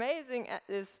is amazing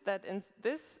is that in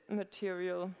this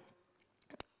material,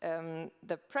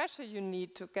 the pressure you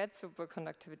need to get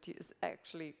superconductivity is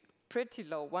actually pretty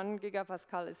low. 1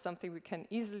 gigapascal is something we can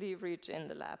easily reach in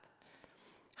the lab.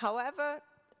 However,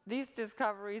 these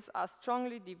discoveries are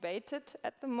strongly debated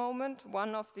at the moment.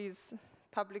 One of these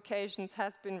publications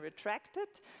has been retracted,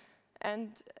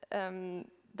 and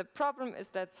the problem is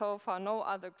that so far no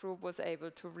other group was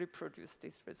able to reproduce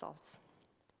these results.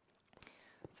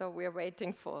 So we are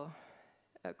waiting for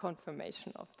a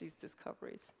confirmation of these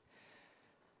discoveries.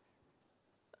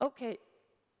 Okay.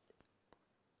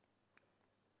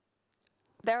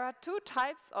 There are 2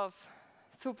 types of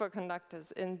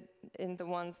superconductors in the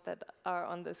ones that are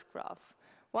on this graph.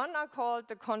 One are called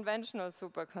the conventional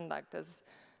superconductors.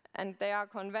 And they are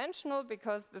conventional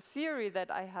because the theory that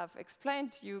I have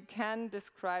explained to you can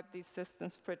describe these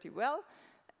systems pretty well.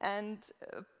 And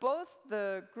both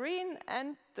the green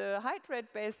and the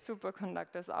hydrate-based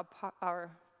superconductors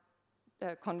are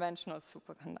conventional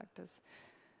superconductors.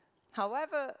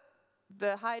 However,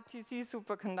 the high TC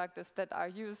superconductors that are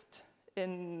used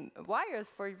in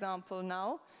wires, for example,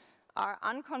 now, are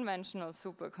unconventional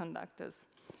superconductors.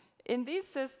 In these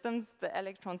systems, the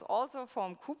electrons also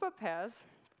form Cooper pairs,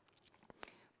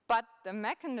 but the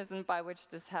mechanism by which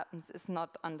this happens is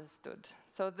not understood.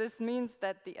 So this means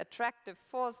that the attractive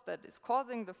force that is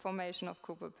causing the formation of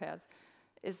Cooper pairs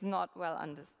is not well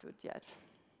understood yet.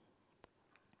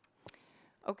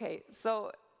 Okay,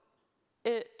 so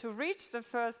to reach the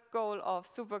first goal of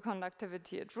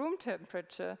superconductivity at room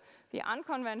temperature, the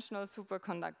unconventional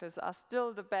superconductors are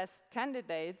still the best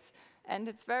candidates, and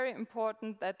it's very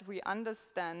important that we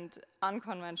understand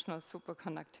unconventional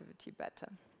superconductivity better.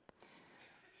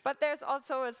 But there's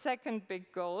also a second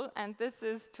big goal, and this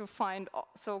is to find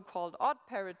so-called odd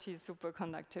parity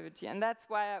superconductivity, and that's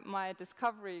where my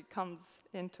discovery comes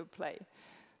into play.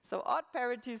 So odd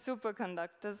parity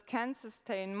superconductors can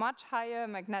sustain much higher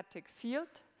magnetic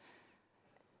field,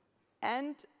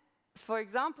 and for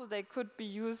example, they could be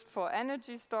used for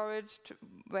energy storage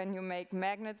when you make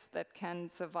magnets that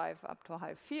can survive up to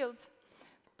high fields,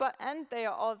 and they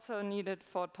are also needed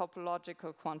for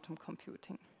topological quantum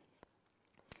computing.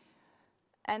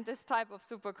 And this type of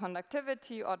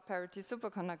superconductivity, odd parity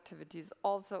superconductivity, is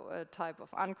also a type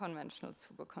of unconventional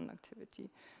superconductivity.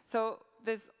 So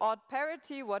this odd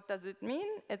parity, what does it mean?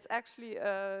 It's actually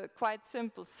a quite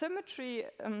simple symmetry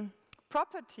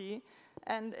property,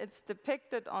 and it's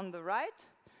depicted on the right.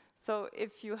 So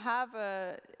if you have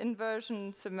an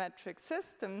inversion symmetric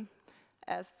system,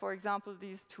 as for example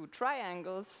these two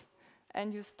triangles,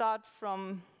 and you start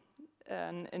from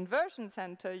an inversion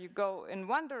center, you go in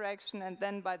one direction and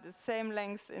then by the same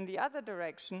length in the other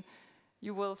direction,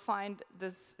 you will find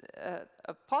this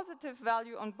a positive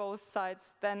value on both sides,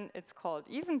 then it's called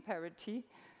even parity.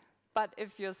 But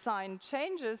if your sign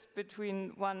changes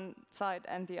between one side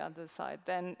and the other side,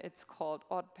 then it's called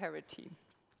odd parity.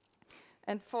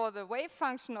 And for the wave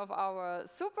function of our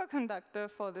superconductor,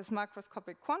 for this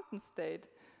macroscopic quantum state,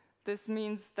 this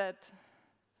means that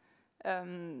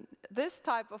this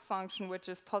type of function, which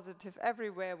is positive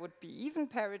everywhere, would be even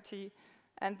parity,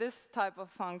 and this type of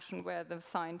function where the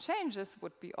sign changes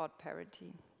would be odd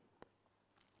parity.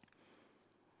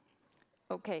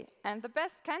 Okay, and the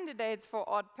best candidates for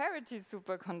odd parity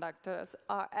superconductors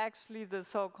are actually the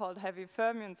so-called heavy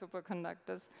fermion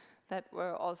superconductors that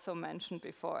were also mentioned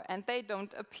before. And they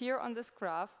don't appear on this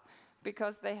graph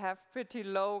because they have pretty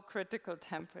low critical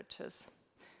temperatures.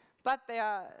 But they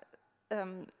are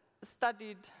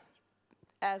studied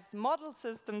as model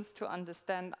systems to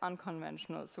understand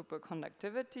unconventional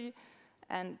superconductivity.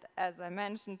 And as I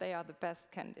mentioned, they are the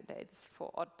best candidates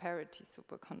for odd parity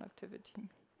superconductivity.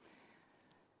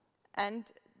 And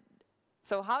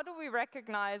so how do we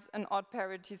recognize an odd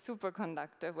parity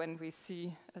superconductor when we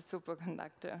see a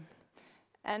superconductor?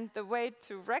 And the way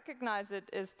to recognize it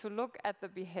is to look at the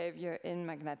behavior in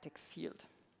magnetic field.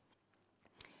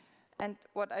 And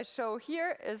what I show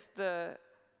here is the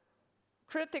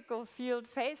critical field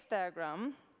phase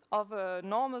diagram of a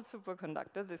normal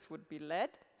superconductor. This would be lead.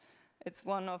 It's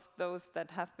one of those that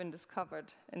have been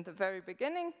discovered in the very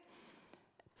beginning.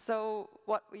 So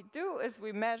what we do is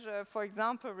we measure, for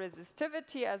example,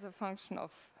 resistivity as a function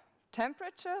of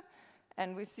temperature,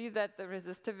 and we see that the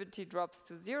resistivity drops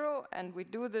to 0, and we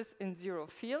do this in 0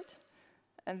 field.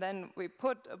 And then we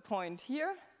put a point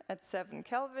here at 7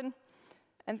 Kelvin,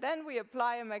 and then we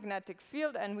apply a magnetic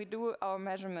field, and we do our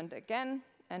measurement again,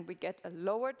 and we get a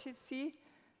lower TC,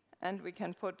 and we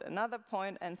can put another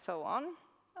point, and so on,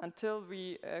 until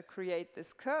we create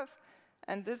this curve.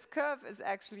 And this curve is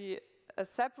actually a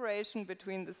separation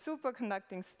between the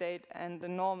superconducting state and the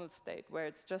normal state, where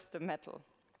it's just a metal.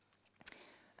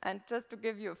 And just to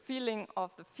give you a feeling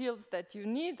of the fields that you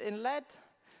need in lead,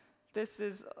 this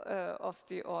is of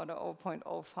the order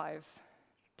 0.05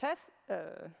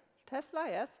 Tesla,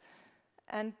 yes?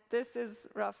 And this is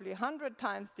roughly 100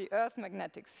 times the Earth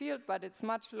magnetic field, but it's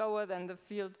much lower than the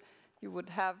field you would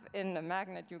have in a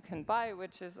magnet you can buy,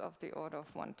 which is of the order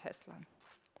of 1 Tesla.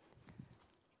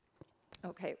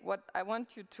 Okay, what I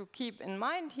want you to keep in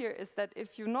mind here is that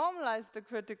if you normalize the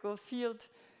critical field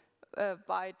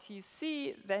by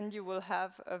Tc, then you will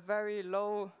have a very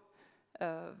low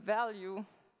value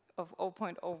of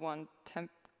 0.01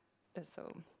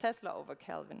 so Tesla over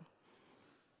Kelvin.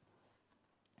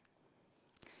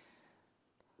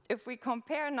 If we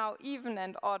compare now even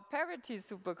and odd parity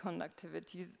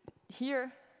superconductivity,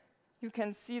 here you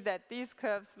can see that these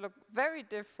curves look very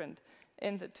different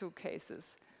in the two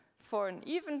cases. For an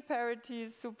even parity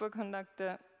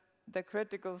superconductor, the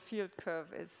critical field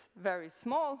curve is very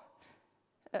small.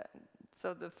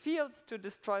 So the fields to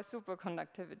destroy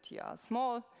superconductivity are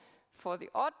small. For the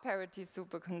odd parity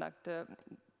superconductor,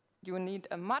 you need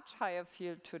a much higher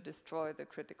field to destroy the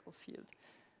critical field.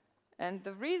 And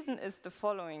the reason is the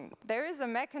following. There is a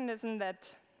mechanism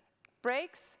that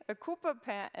breaks a Cooper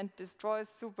pair and destroys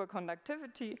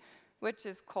superconductivity, which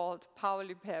is called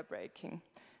Pauli pair breaking.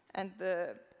 And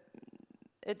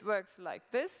it works like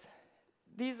this.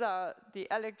 These are the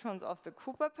electrons of the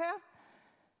Cooper pair,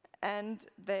 and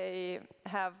they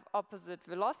have opposite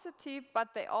velocity, but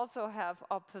they also have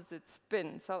opposite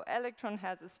spin. So electron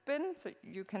has a spin, so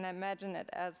you can imagine it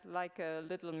as like a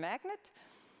little magnet.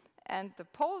 And the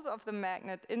poles of the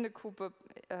magnet in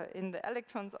the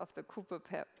electrons of the Cooper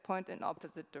pair point in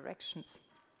opposite directions.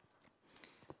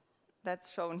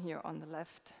 That's shown here on the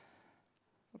left.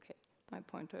 Okay, my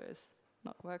pointer is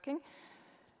not working.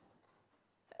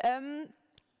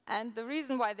 And the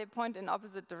reason why they point in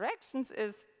opposite directions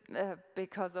is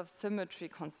because of symmetry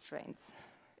constraints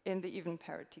in the even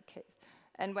parity case.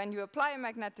 And when you apply a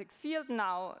magnetic field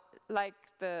now, like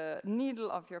the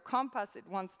needle of your compass, it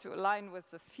wants to align with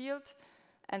the field,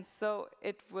 and so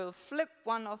it will flip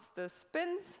one of the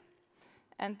spins,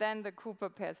 and then the Cooper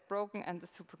pair is broken and the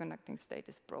superconducting state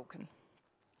is broken.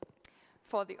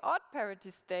 for the odd parity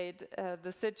state,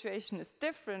 the situation is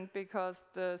different because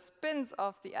the spins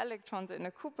of the electrons in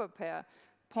a Cooper pair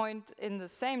point in the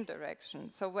same direction.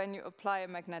 So when you apply a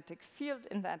magnetic field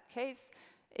in that case,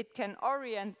 it can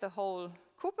orient the whole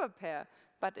Cooper pair,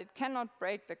 but it cannot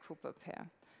break the Cooper pair.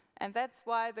 And that's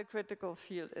why the critical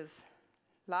field is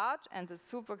large and the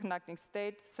superconducting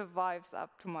state survives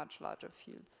up to much larger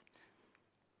fields.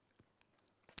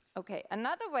 Okay,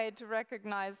 another way to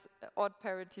recognize odd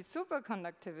parity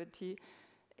superconductivity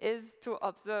is to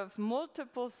observe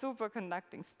multiple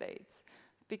superconducting states.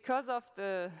 Because of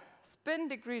the spin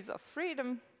degrees of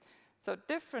freedom, so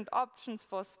different options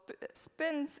for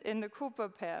spins in the Cooper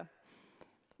pair,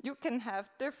 you can have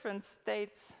different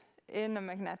states in a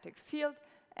magnetic field,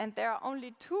 and there are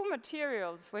only two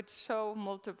materials which show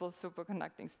multiple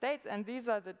superconducting states, and these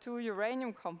are the two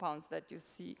uranium compounds that you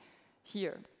see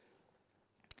here.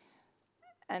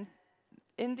 And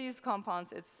in these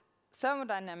compounds, it's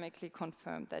thermodynamically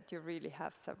confirmed that you really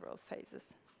have several phases.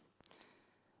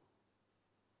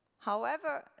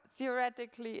 However,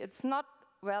 theoretically, it's not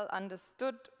well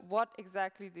understood what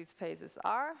exactly these phases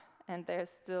are, and there's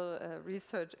still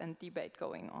research and debate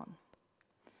going on.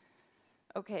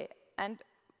 Okay, and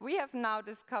we have now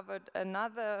discovered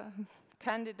another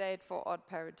candidate for odd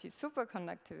parity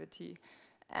superconductivity.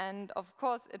 And of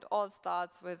course, it all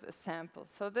starts with a sample.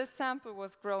 So this sample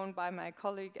was grown by my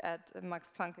colleague at Max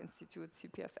Planck Institute,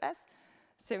 CPFS,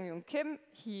 Seung-Yoon Kim.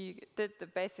 He did the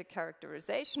basic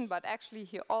characterization, but actually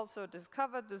he also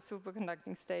discovered the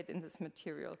superconducting state in this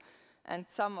material and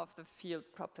some of the field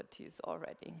properties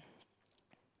already.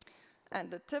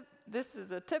 And this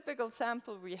is a typical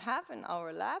sample we have in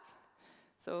our lab.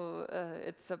 So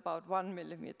it's about 1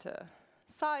 millimeter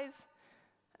size,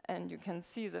 and you can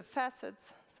see the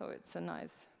facets, so it's a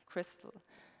nice crystal.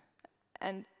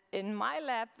 And in my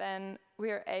lab, then,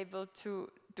 we are able to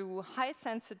do high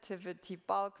sensitivity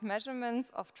bulk measurements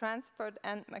of transport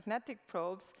and magnetic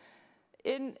probes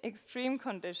in extreme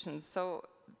conditions. So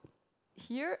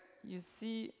here you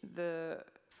see the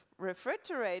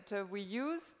refrigerator we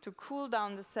use to cool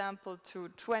down the sample to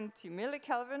 20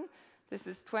 millikelvin. This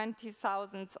is 20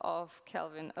 thousandths of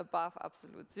Kelvin above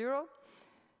absolute zero.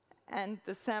 And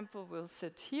the sample will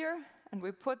sit here, and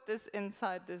we put this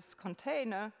inside this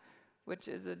container, which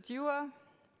is a dewar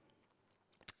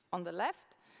on the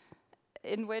left,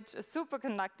 in which a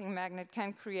superconducting magnet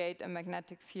can create a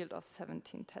magnetic field of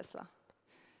 17 Tesla.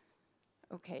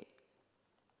 Okay,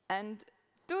 and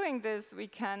doing this, we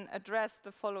can address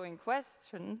the following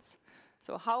questions.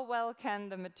 So how well can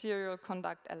the material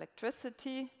conduct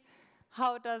electricity?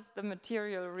 How does the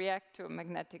material react to a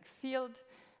magnetic field?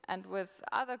 And with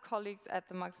other colleagues at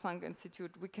the Max Planck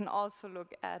Institute, we can also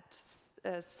look at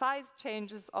size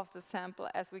changes of the sample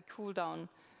as we cool down,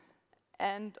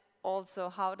 and also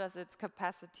how does its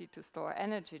capacity to store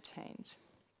energy change.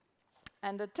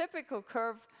 And a typical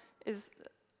curve is,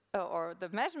 or the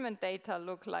measurement data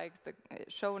look like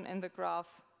shown in the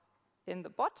graph in the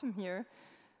bottom here.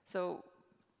 So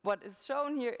what is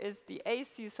shown here is the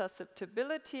AC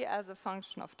susceptibility as a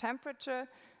function of temperature.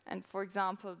 And for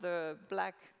example, the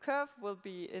black curve will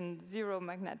be in zero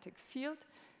magnetic field.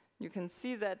 You can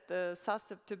see that the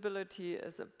susceptibility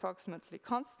is approximately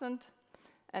constant.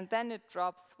 And then it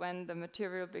drops when the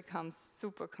material becomes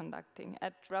superconducting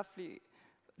at roughly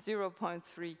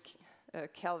 0.3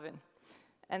 Kelvin.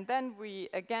 And then we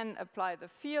again apply the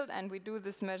field, and we do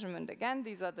this measurement again.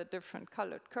 These are the different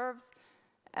colored curves.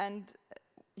 And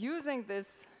using this,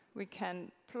 we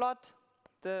can plot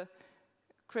the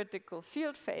critical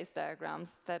field phase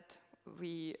diagrams that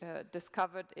we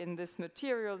discovered in this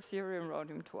material, cerium,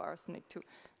 rhodium 2, arsenic 2.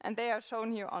 And they are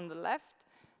shown here on the left,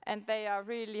 and they are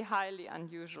really highly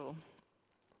unusual.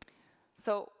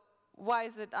 So why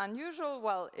is it unusual?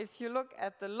 Well, if you look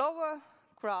at the lower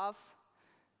graph,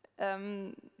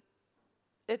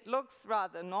 it looks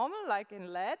rather normal, like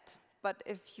in lead. But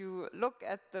if you look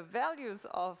at the values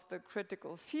of the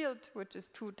critical field, which is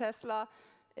 2 Tesla,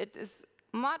 it is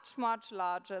much, much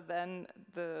larger than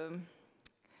the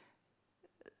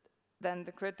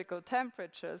critical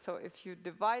temperature. So if you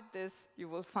divide this, you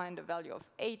will find a value of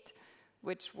 8,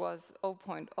 which was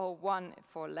 0.01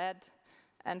 for lead.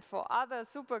 And for other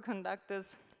superconductors,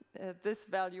 this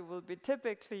value will be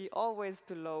typically always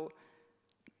below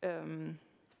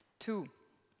 2.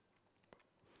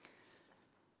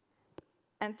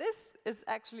 And this is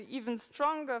actually even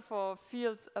stronger for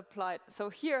fields applied. So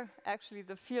here, actually,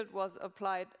 the field was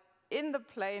applied in the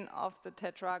plane of the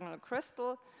tetragonal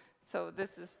crystal. So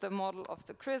this is the model of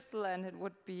the crystal, and it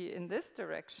would be in this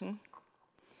direction.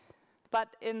 But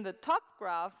in the top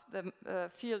graph, the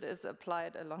field is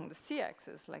applied along the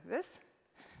z-axis like this.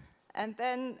 And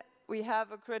then we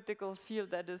have a critical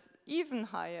field that is even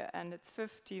higher, and it's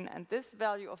 15, and this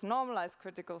value of normalized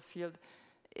critical field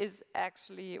is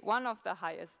actually one of the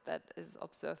highest that is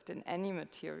observed in any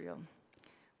material.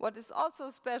 What is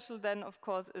also special then, of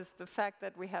course, is the fact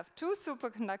that we have two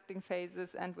superconducting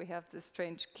phases and we have this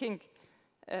strange kink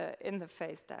in the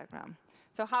phase diagram.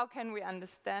 So how can we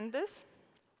understand this?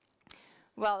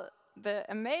 Well, the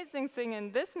amazing thing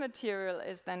in this material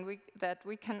is then that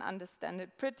we can understand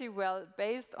it pretty well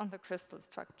based on the crystal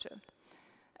structure.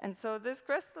 And so this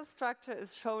crystal structure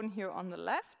is shown here on the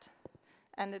left,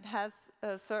 and it has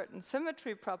certain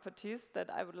symmetry properties that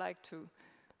I would like to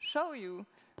show you.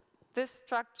 This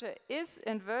structure is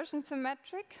inversion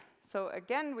symmetric. So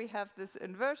again, we have this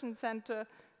inversion center,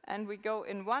 and we go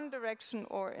in one direction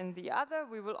or in the other.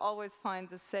 We will always find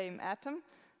the same atom,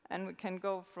 and we can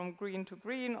go from green to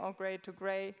green or gray to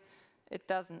gray. It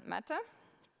doesn't matter.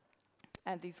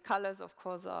 And these colors, of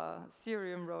course, are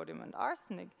cerium, rhodium, and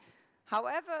arsenic.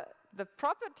 However, the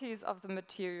properties of the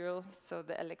material, so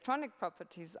the electronic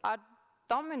properties, are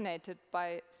dominated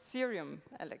by cerium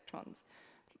electrons.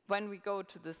 When we go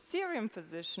to the cerium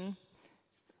position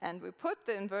and we put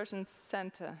the inversion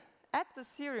center at the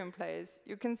cerium place,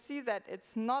 you can see that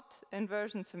it's not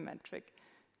inversion symmetric.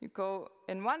 You go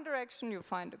in one direction, you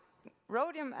find a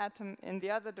rhodium atom. In the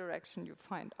other direction, you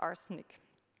find arsenic.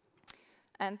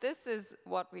 And this is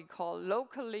what we call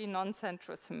locally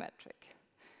non-centrosymmetric.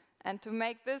 And to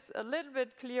make this a little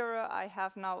bit clearer, I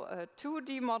have now a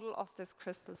 2D model of this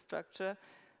crystal structure,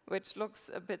 which looks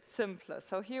a bit simpler.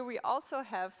 So here we also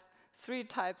have three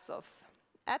types of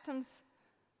atoms.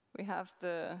 We have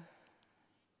the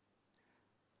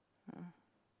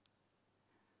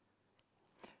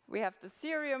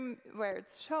cerium where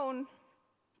it's shown,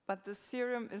 but the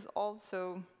cerium is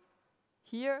also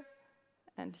here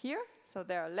and here. So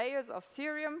there are layers of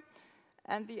cerium,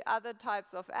 and the other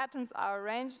types of atoms are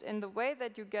arranged in the way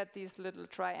that you get these little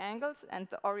triangles, and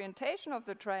the orientation of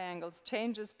the triangles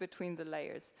changes between the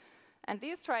layers. And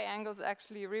these triangles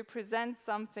actually represent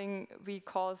something we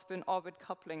call spin orbit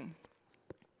coupling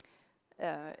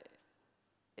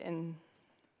in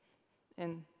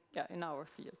our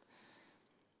field.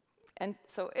 And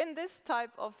so in this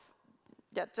type of,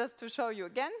 just to show you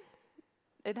again,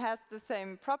 it has the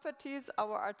same properties,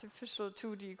 our artificial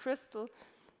 2D crystal.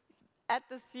 At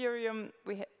the cerium,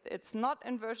 it's not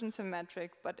inversion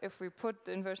symmetric, but if we put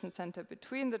the inversion center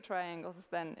between the triangles,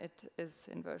 then it is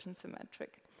inversion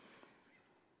symmetric.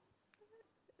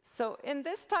 So in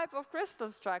this type of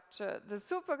crystal structure, the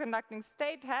superconducting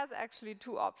state has actually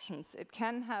two options. It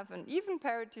can have an even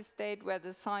parity state where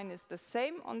the sign is the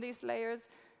same on these layers,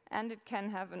 and it can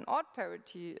have an odd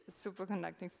parity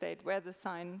superconducting state where the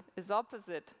sign is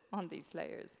opposite on these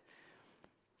layers.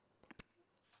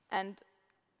 And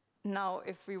now,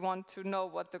 if we want to know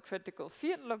what the critical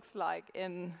field looks like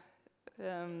in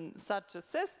such a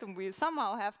system, we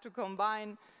somehow have to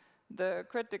combine the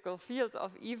critical fields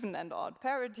of even and odd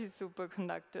parity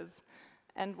superconductors.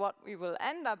 And what we will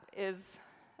end up is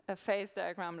a phase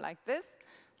diagram like this.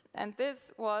 And this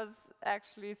was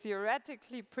actually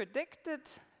theoretically predicted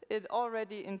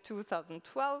already in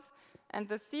 2012. And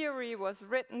the theory was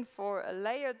written for a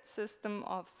layered system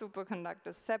of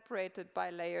superconductors separated by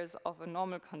layers of a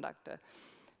normal conductor.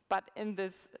 But in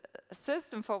this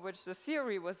system for which the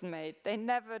theory was made, they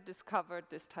never discovered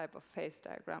this type of phase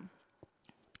diagram.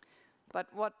 But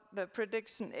what the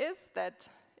prediction is that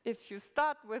if you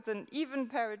start with an even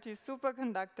parity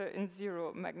superconductor in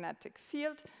zero magnetic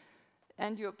field,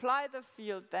 and you apply the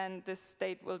field, then this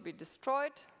state will be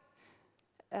destroyed.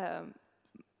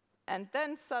 And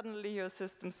then suddenly your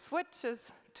system switches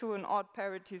to an odd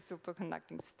parity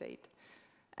superconducting state.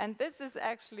 And this is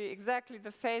actually exactly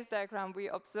the phase diagram we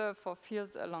observe for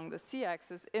fields along the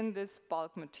z-axis in this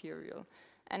bulk material.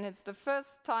 And it's the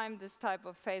first time this type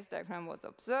of phase diagram was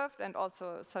observed, and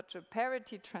also such a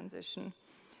parity transition.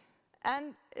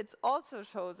 And it also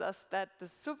shows us that the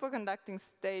superconducting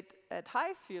state at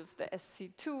high fields, the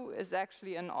SC2, is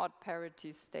actually an odd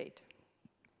parity state.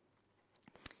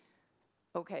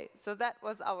 Okay, so that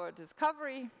was our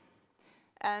discovery.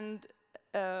 And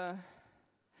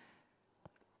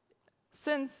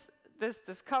since this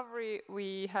discovery,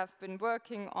 we have been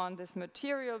working on this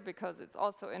material because it's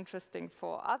also interesting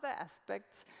for other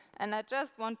aspects. And I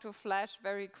just want to flash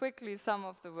very quickly some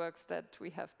of the works that we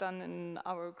have done in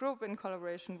our group in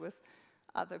collaboration with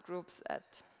other groups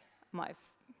at my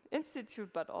institute,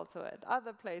 but also at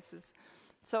other places.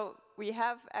 So we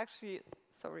have actually,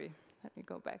 sorry, let me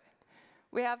go back.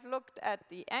 We have looked at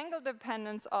the angle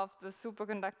dependence of the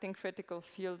superconducting critical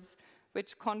fields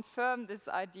which confirm this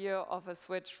idea of a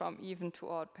switch from even to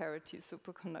odd parity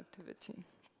superconductivity.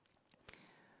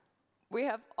 We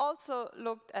have also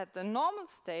looked at the normal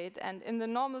state, and in the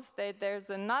normal state there's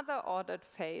another ordered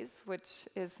phase, which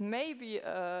is maybe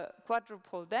a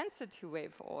quadrupole density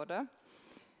wave order.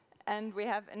 And we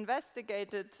have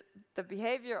investigated the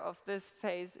behavior of this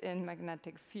phase in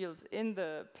magnetic fields in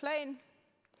the plane.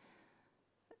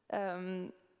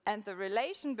 And the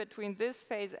relation between this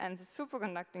phase and the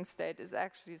superconducting state is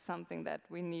actually something that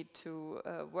we need to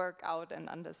work out and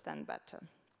understand better.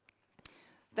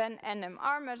 Then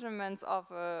NMR measurements of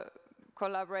a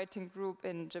collaborating group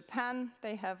in Japan,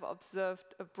 they have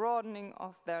observed a broadening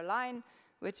of their line,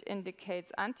 which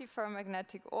indicates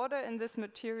antiferromagnetic order in this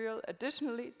material,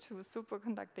 additionally to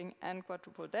superconducting and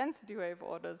quadrupole density wave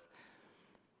orders.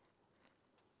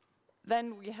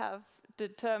 Then we have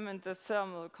determined the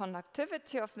thermal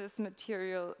conductivity of this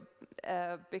material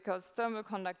because thermal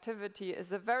conductivity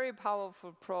is a very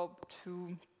powerful probe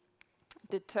to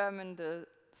determine the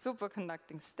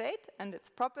superconducting state and its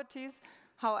properties.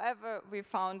 However, we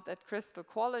found that crystal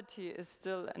quality is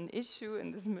still an issue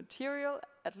in this material,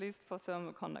 at least for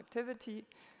thermal conductivity.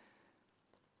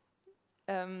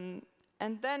 And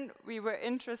then we were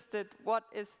interested, what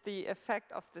is the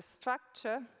effect of the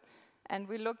structure? And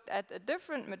we looked at a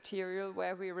different material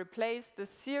where we replaced the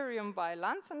cerium by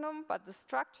lanthanum, but the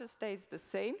structure stays the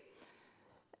same.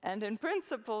 And in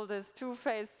principle, this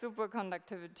two-phase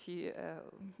superconductivity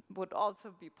would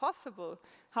also be possible.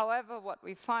 However, what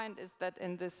we find is that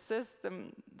in this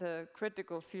system, the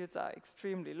critical fields are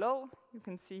extremely low. You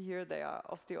can see here they are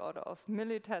of the order of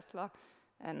millitesla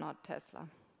and not Tesla.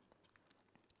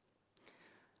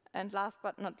 And last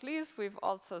but not least, we've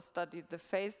also studied the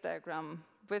phase diagram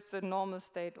with the normal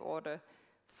state order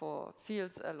for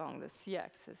fields along the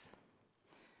z-axis.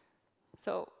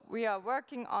 So we are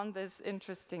working on this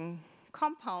interesting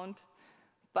compound,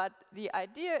 but the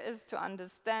idea is to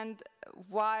understand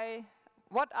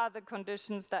what are the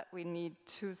conditions that we need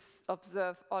to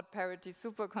observe odd parity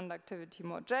superconductivity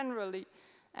more generally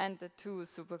and the two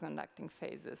superconducting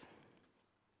phases.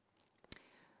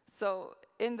 So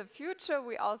in the future,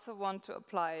 we also want to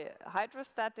apply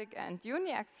hydrostatic and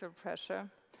uniaxial pressure,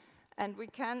 and we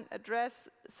can address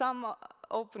some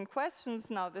open questions.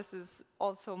 Now, this is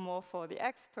also more for the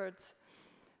experts.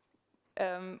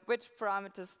 Which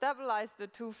parameters stabilize the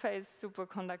two-phase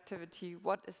superconductivity?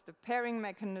 What is the pairing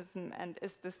mechanism? And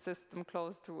is the system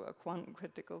close to a quantum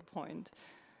critical point?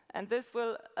 And this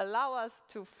will allow us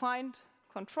to find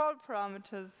control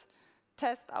parameters,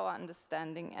 test our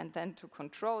understanding, and then to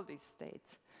control these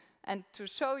states. And to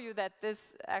show you that this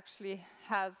actually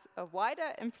has a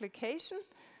wider implication,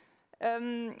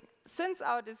 since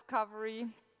our discovery,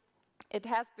 it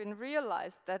has been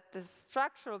realized that the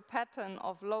structural pattern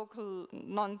of local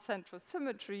non-central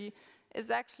symmetry is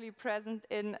actually present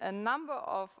in a number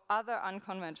of other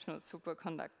unconventional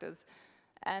superconductors.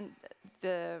 And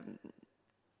the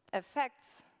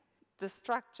effects the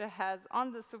structure has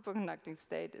on the superconducting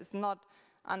state is not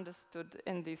understood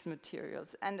in these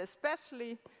materials. And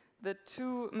especially the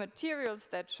two materials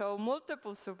that show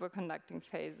multiple superconducting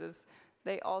phases,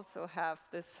 they also have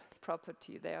this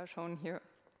property. They are shown here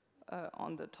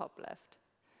on the top left.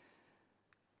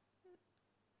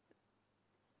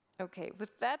 Okay,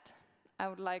 with that, I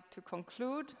would like to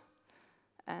conclude,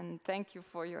 and thank you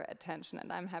for your attention,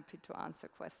 and I'm happy to answer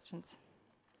questions.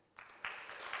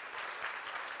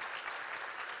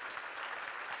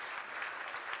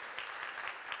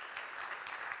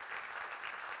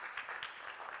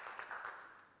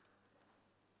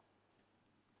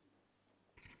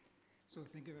 So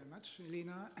thank you very much,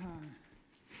 Elena.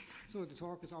 So the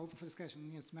talk is open for discussion.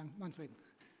 Yes, Manfred.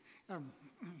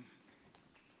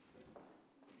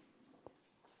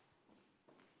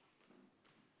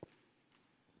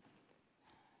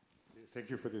 Thank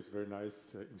you for this very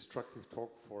nice, instructive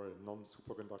talk for a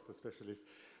non-superconductor specialist.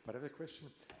 But I have a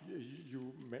question.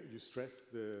 You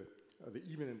stressed the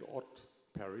even and odd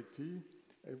parity,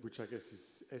 which I guess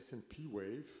is S and P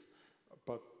wave,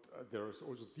 but there is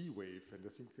also D wave, and I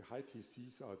think the high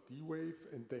TCs are D wave,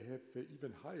 and they have an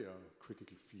even higher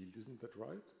critical field. Isn't that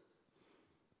right?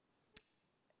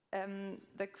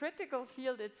 The critical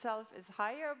field itself is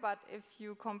higher, but if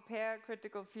you compare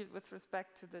critical field with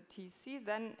respect to the TC,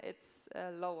 then it's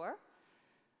lower.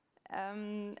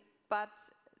 But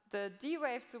the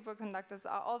D-wave superconductors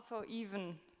are also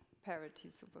even parity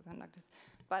superconductors.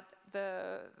 But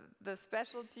the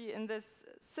specialty in this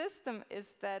system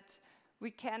is that we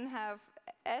can have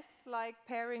S-like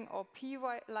pairing or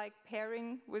P-like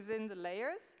pairing within the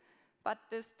layers, but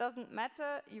this doesn't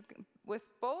matter. With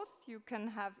both, you can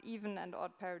have even and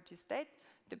odd parity state,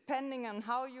 depending on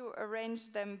how you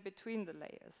arrange them between the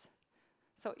layers.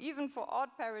 So even for odd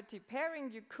parity pairing,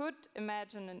 you could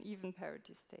imagine an even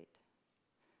parity state.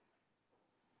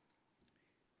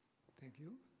 Thank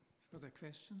you. Further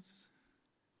questions?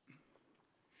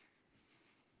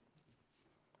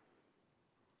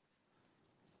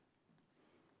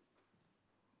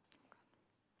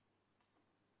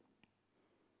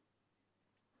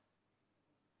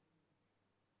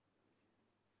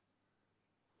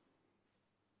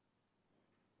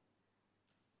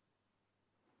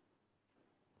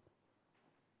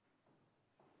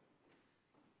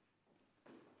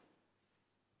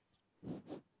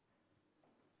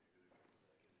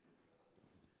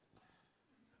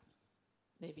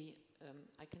 Maybe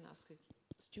I can ask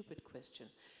a stupid question.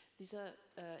 These are,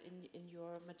 in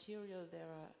your material, there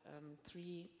are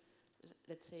three,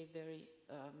 let's say, very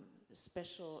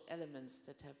special elements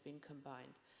that have been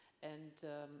combined. And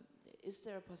is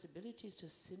there a possibility to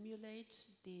simulate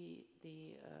the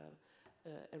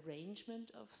arrangement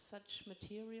of such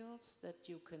materials, that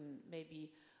you can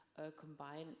maybe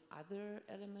combine other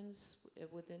elements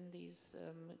within these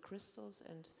crystals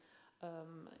and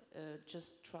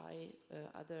just try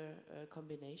other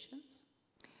combinations?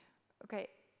 Okay,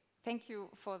 thank you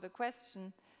for the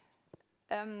question.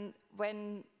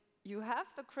 When you have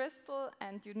the crystal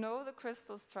and you know the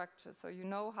crystal structure, so you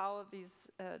know how these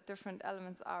different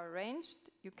elements are arranged,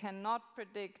 you cannot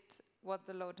predict what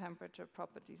the low temperature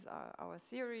properties are. Our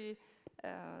theory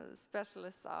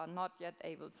specialists are not yet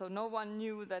able. So no one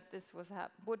knew that this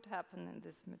would happen in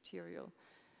this material.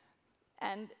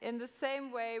 And in the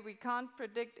same way, we can't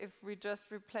predict if we just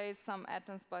replace some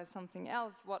atoms by something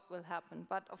else, what will happen.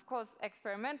 But of course,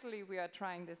 experimentally, we are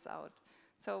trying this out.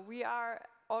 So we are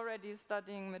already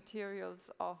studying materials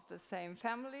of the same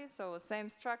family, so same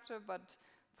structure, but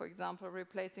for example,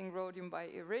 replacing rhodium by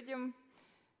iridium.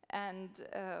 And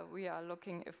we are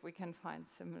looking if we can find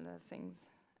similar things.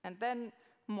 And then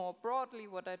more broadly,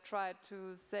 what I tried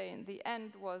to say in the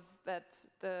end was that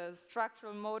the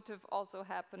structural motive also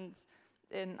happens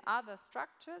in other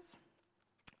structures,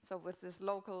 so with this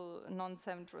local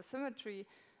non-centrosymmetry,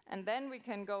 and then we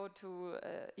can go to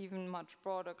even much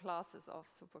broader classes of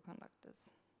superconductors.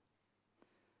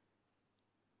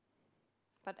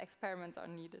 But experiments are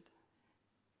needed.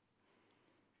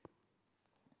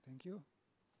 Thank you.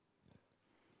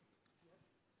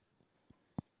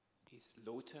 Is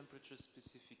low temperature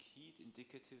specific heat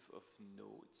indicative of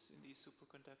nodes in these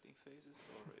superconducting phases,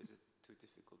 or is it too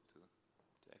difficult to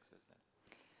access that?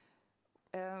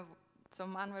 So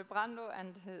Manuel Brando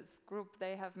and his group,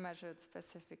 they have measured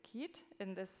specific heat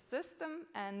in this system,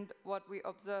 and what we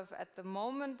observe at the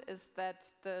moment is that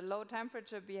the low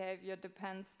temperature behavior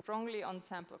depends strongly on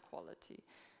sample quality.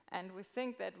 And we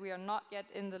think that we are not yet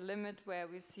in the limit where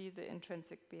we see the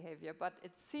intrinsic behavior, but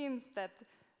it seems that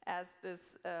as this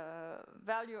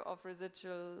value of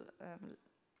residual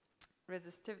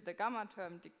resistivity, the gamma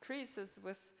term decreases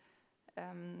with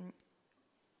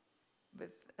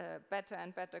better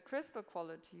and better crystal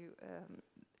quality,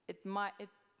 it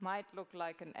might look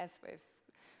like an S-wave,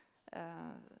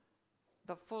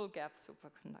 the full gap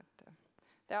superconductor.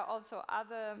 There are also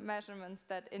other measurements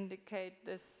that indicate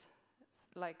this,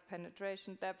 like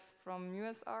penetration depth from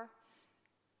USR,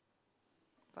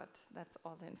 but that's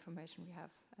all the information we have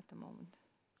at the moment.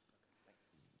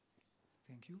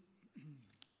 Thank you.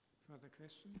 Further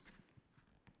questions?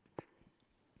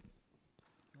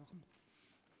 Jochen?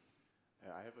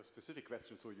 I have a specific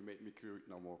question, so you made me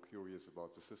now more curious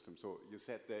about the system. So you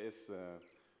said there is a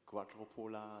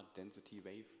quadrupolar density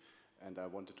wave, and I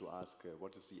wanted to ask,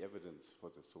 what is the evidence for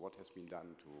this? So what has been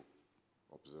done to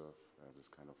observe this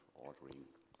kind of ordering?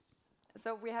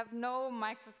 So we have no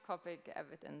microscopic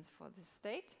evidence for this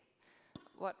state.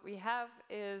 What we have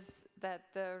is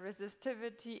that the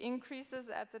resistivity increases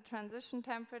at the transition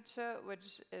temperature,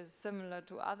 which is similar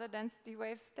to other density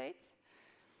wave states.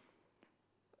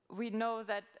 We know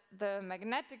that the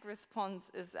magnetic response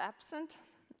is absent,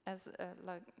 as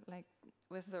like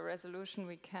with the resolution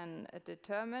we can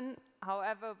determine.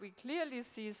 However, we clearly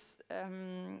see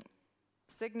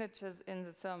signatures in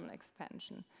the thermal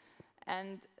expansion.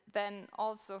 And then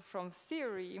also from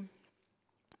theory,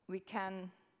 we can,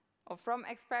 or from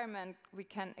experiment, we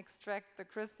can extract the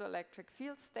crystal electric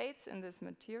field states in this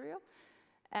material.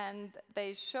 And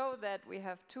they show that we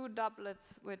have two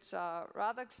doublets which are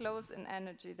rather close in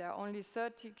energy. They're only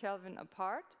 30 Kelvin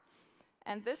apart.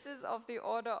 And this is of the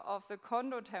order of the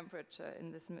Kondo temperature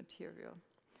in this material.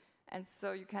 And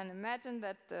so you can imagine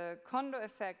that the Kondo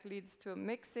effect leads to a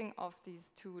mixing of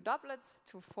these two doublets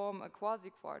to form a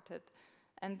quasi-quartet.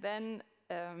 And then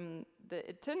the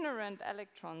itinerant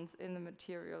electrons in the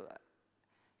material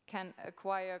can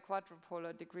acquire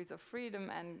quadrupolar degrees of freedom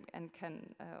and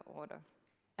can order.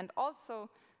 And also,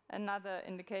 another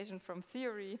indication from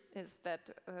theory is that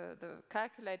the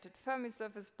calculated Fermi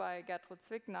surface by Gertrud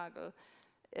Zwicknagel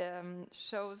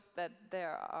shows that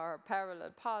there are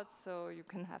parallel paths, so you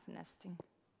can have nesting.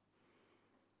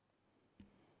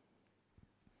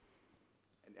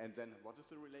 And then what is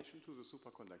the relation to the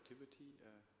superconductivity?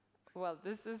 Well,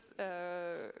 this is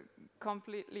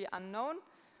completely unknown.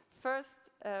 First,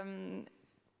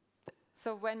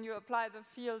 so when you apply the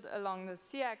field along the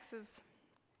z-axis,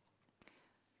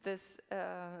 this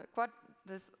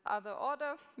other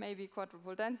order, maybe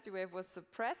quadruple density wave, was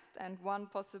suppressed, and one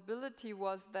possibility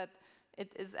was that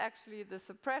it is actually, the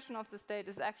suppression of the state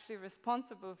is actually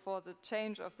responsible for the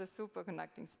change of the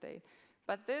superconducting state.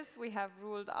 But this we have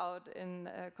ruled out in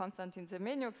Konstantin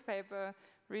Semeniuk's paper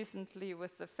recently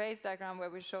with the phase diagram, where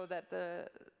we show that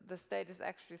the state is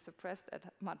actually suppressed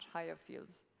at much higher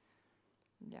fields.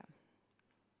 Yeah.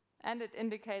 And it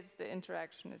indicates the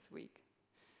interaction is weak.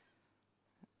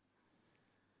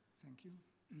 Thank you.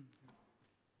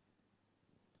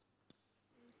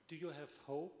 Do you have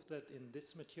hope that in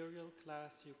this material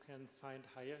class you can find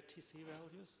higher TC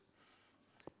values?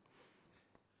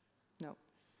 No.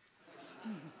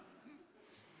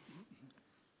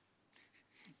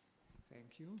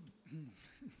 Thank you.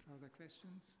 Further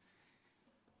questions?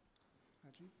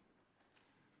 Rajiv?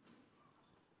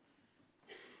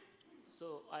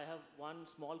 So I have one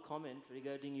small comment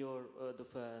regarding your the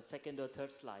second or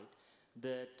third slide,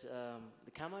 that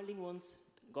the Kamerlingh once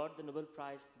got the Nobel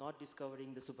Prize not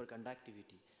discovering the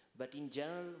superconductivity, but in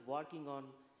general working on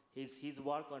his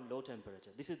work on low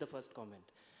temperature. This is the first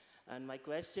comment. And my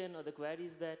question or the query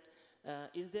is that,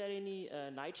 is there any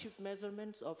night shift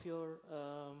measurements of your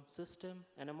system,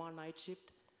 NMR night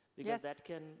shift? Because yes, that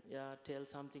can tell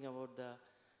something about the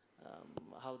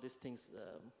how these things...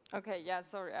 Okay, yeah,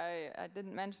 sorry, I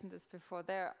didn't mention this before.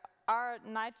 There are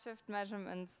night shift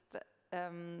measurements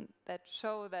that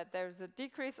show that there's a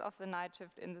decrease of the night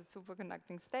shift in the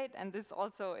superconducting state, and this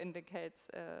also indicates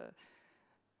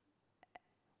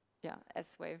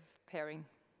S-wave pairing.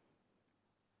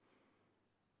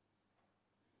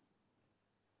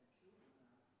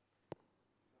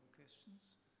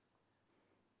 Questions?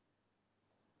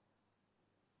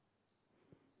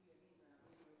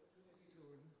 To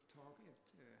talk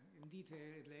in detail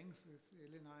at length with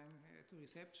Elena at the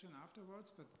reception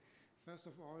afterwards, but first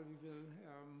of all we will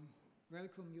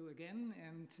welcome you again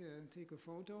and take a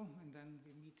photo, and then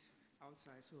we meet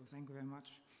outside. So thank you very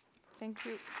much. Thank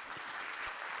you.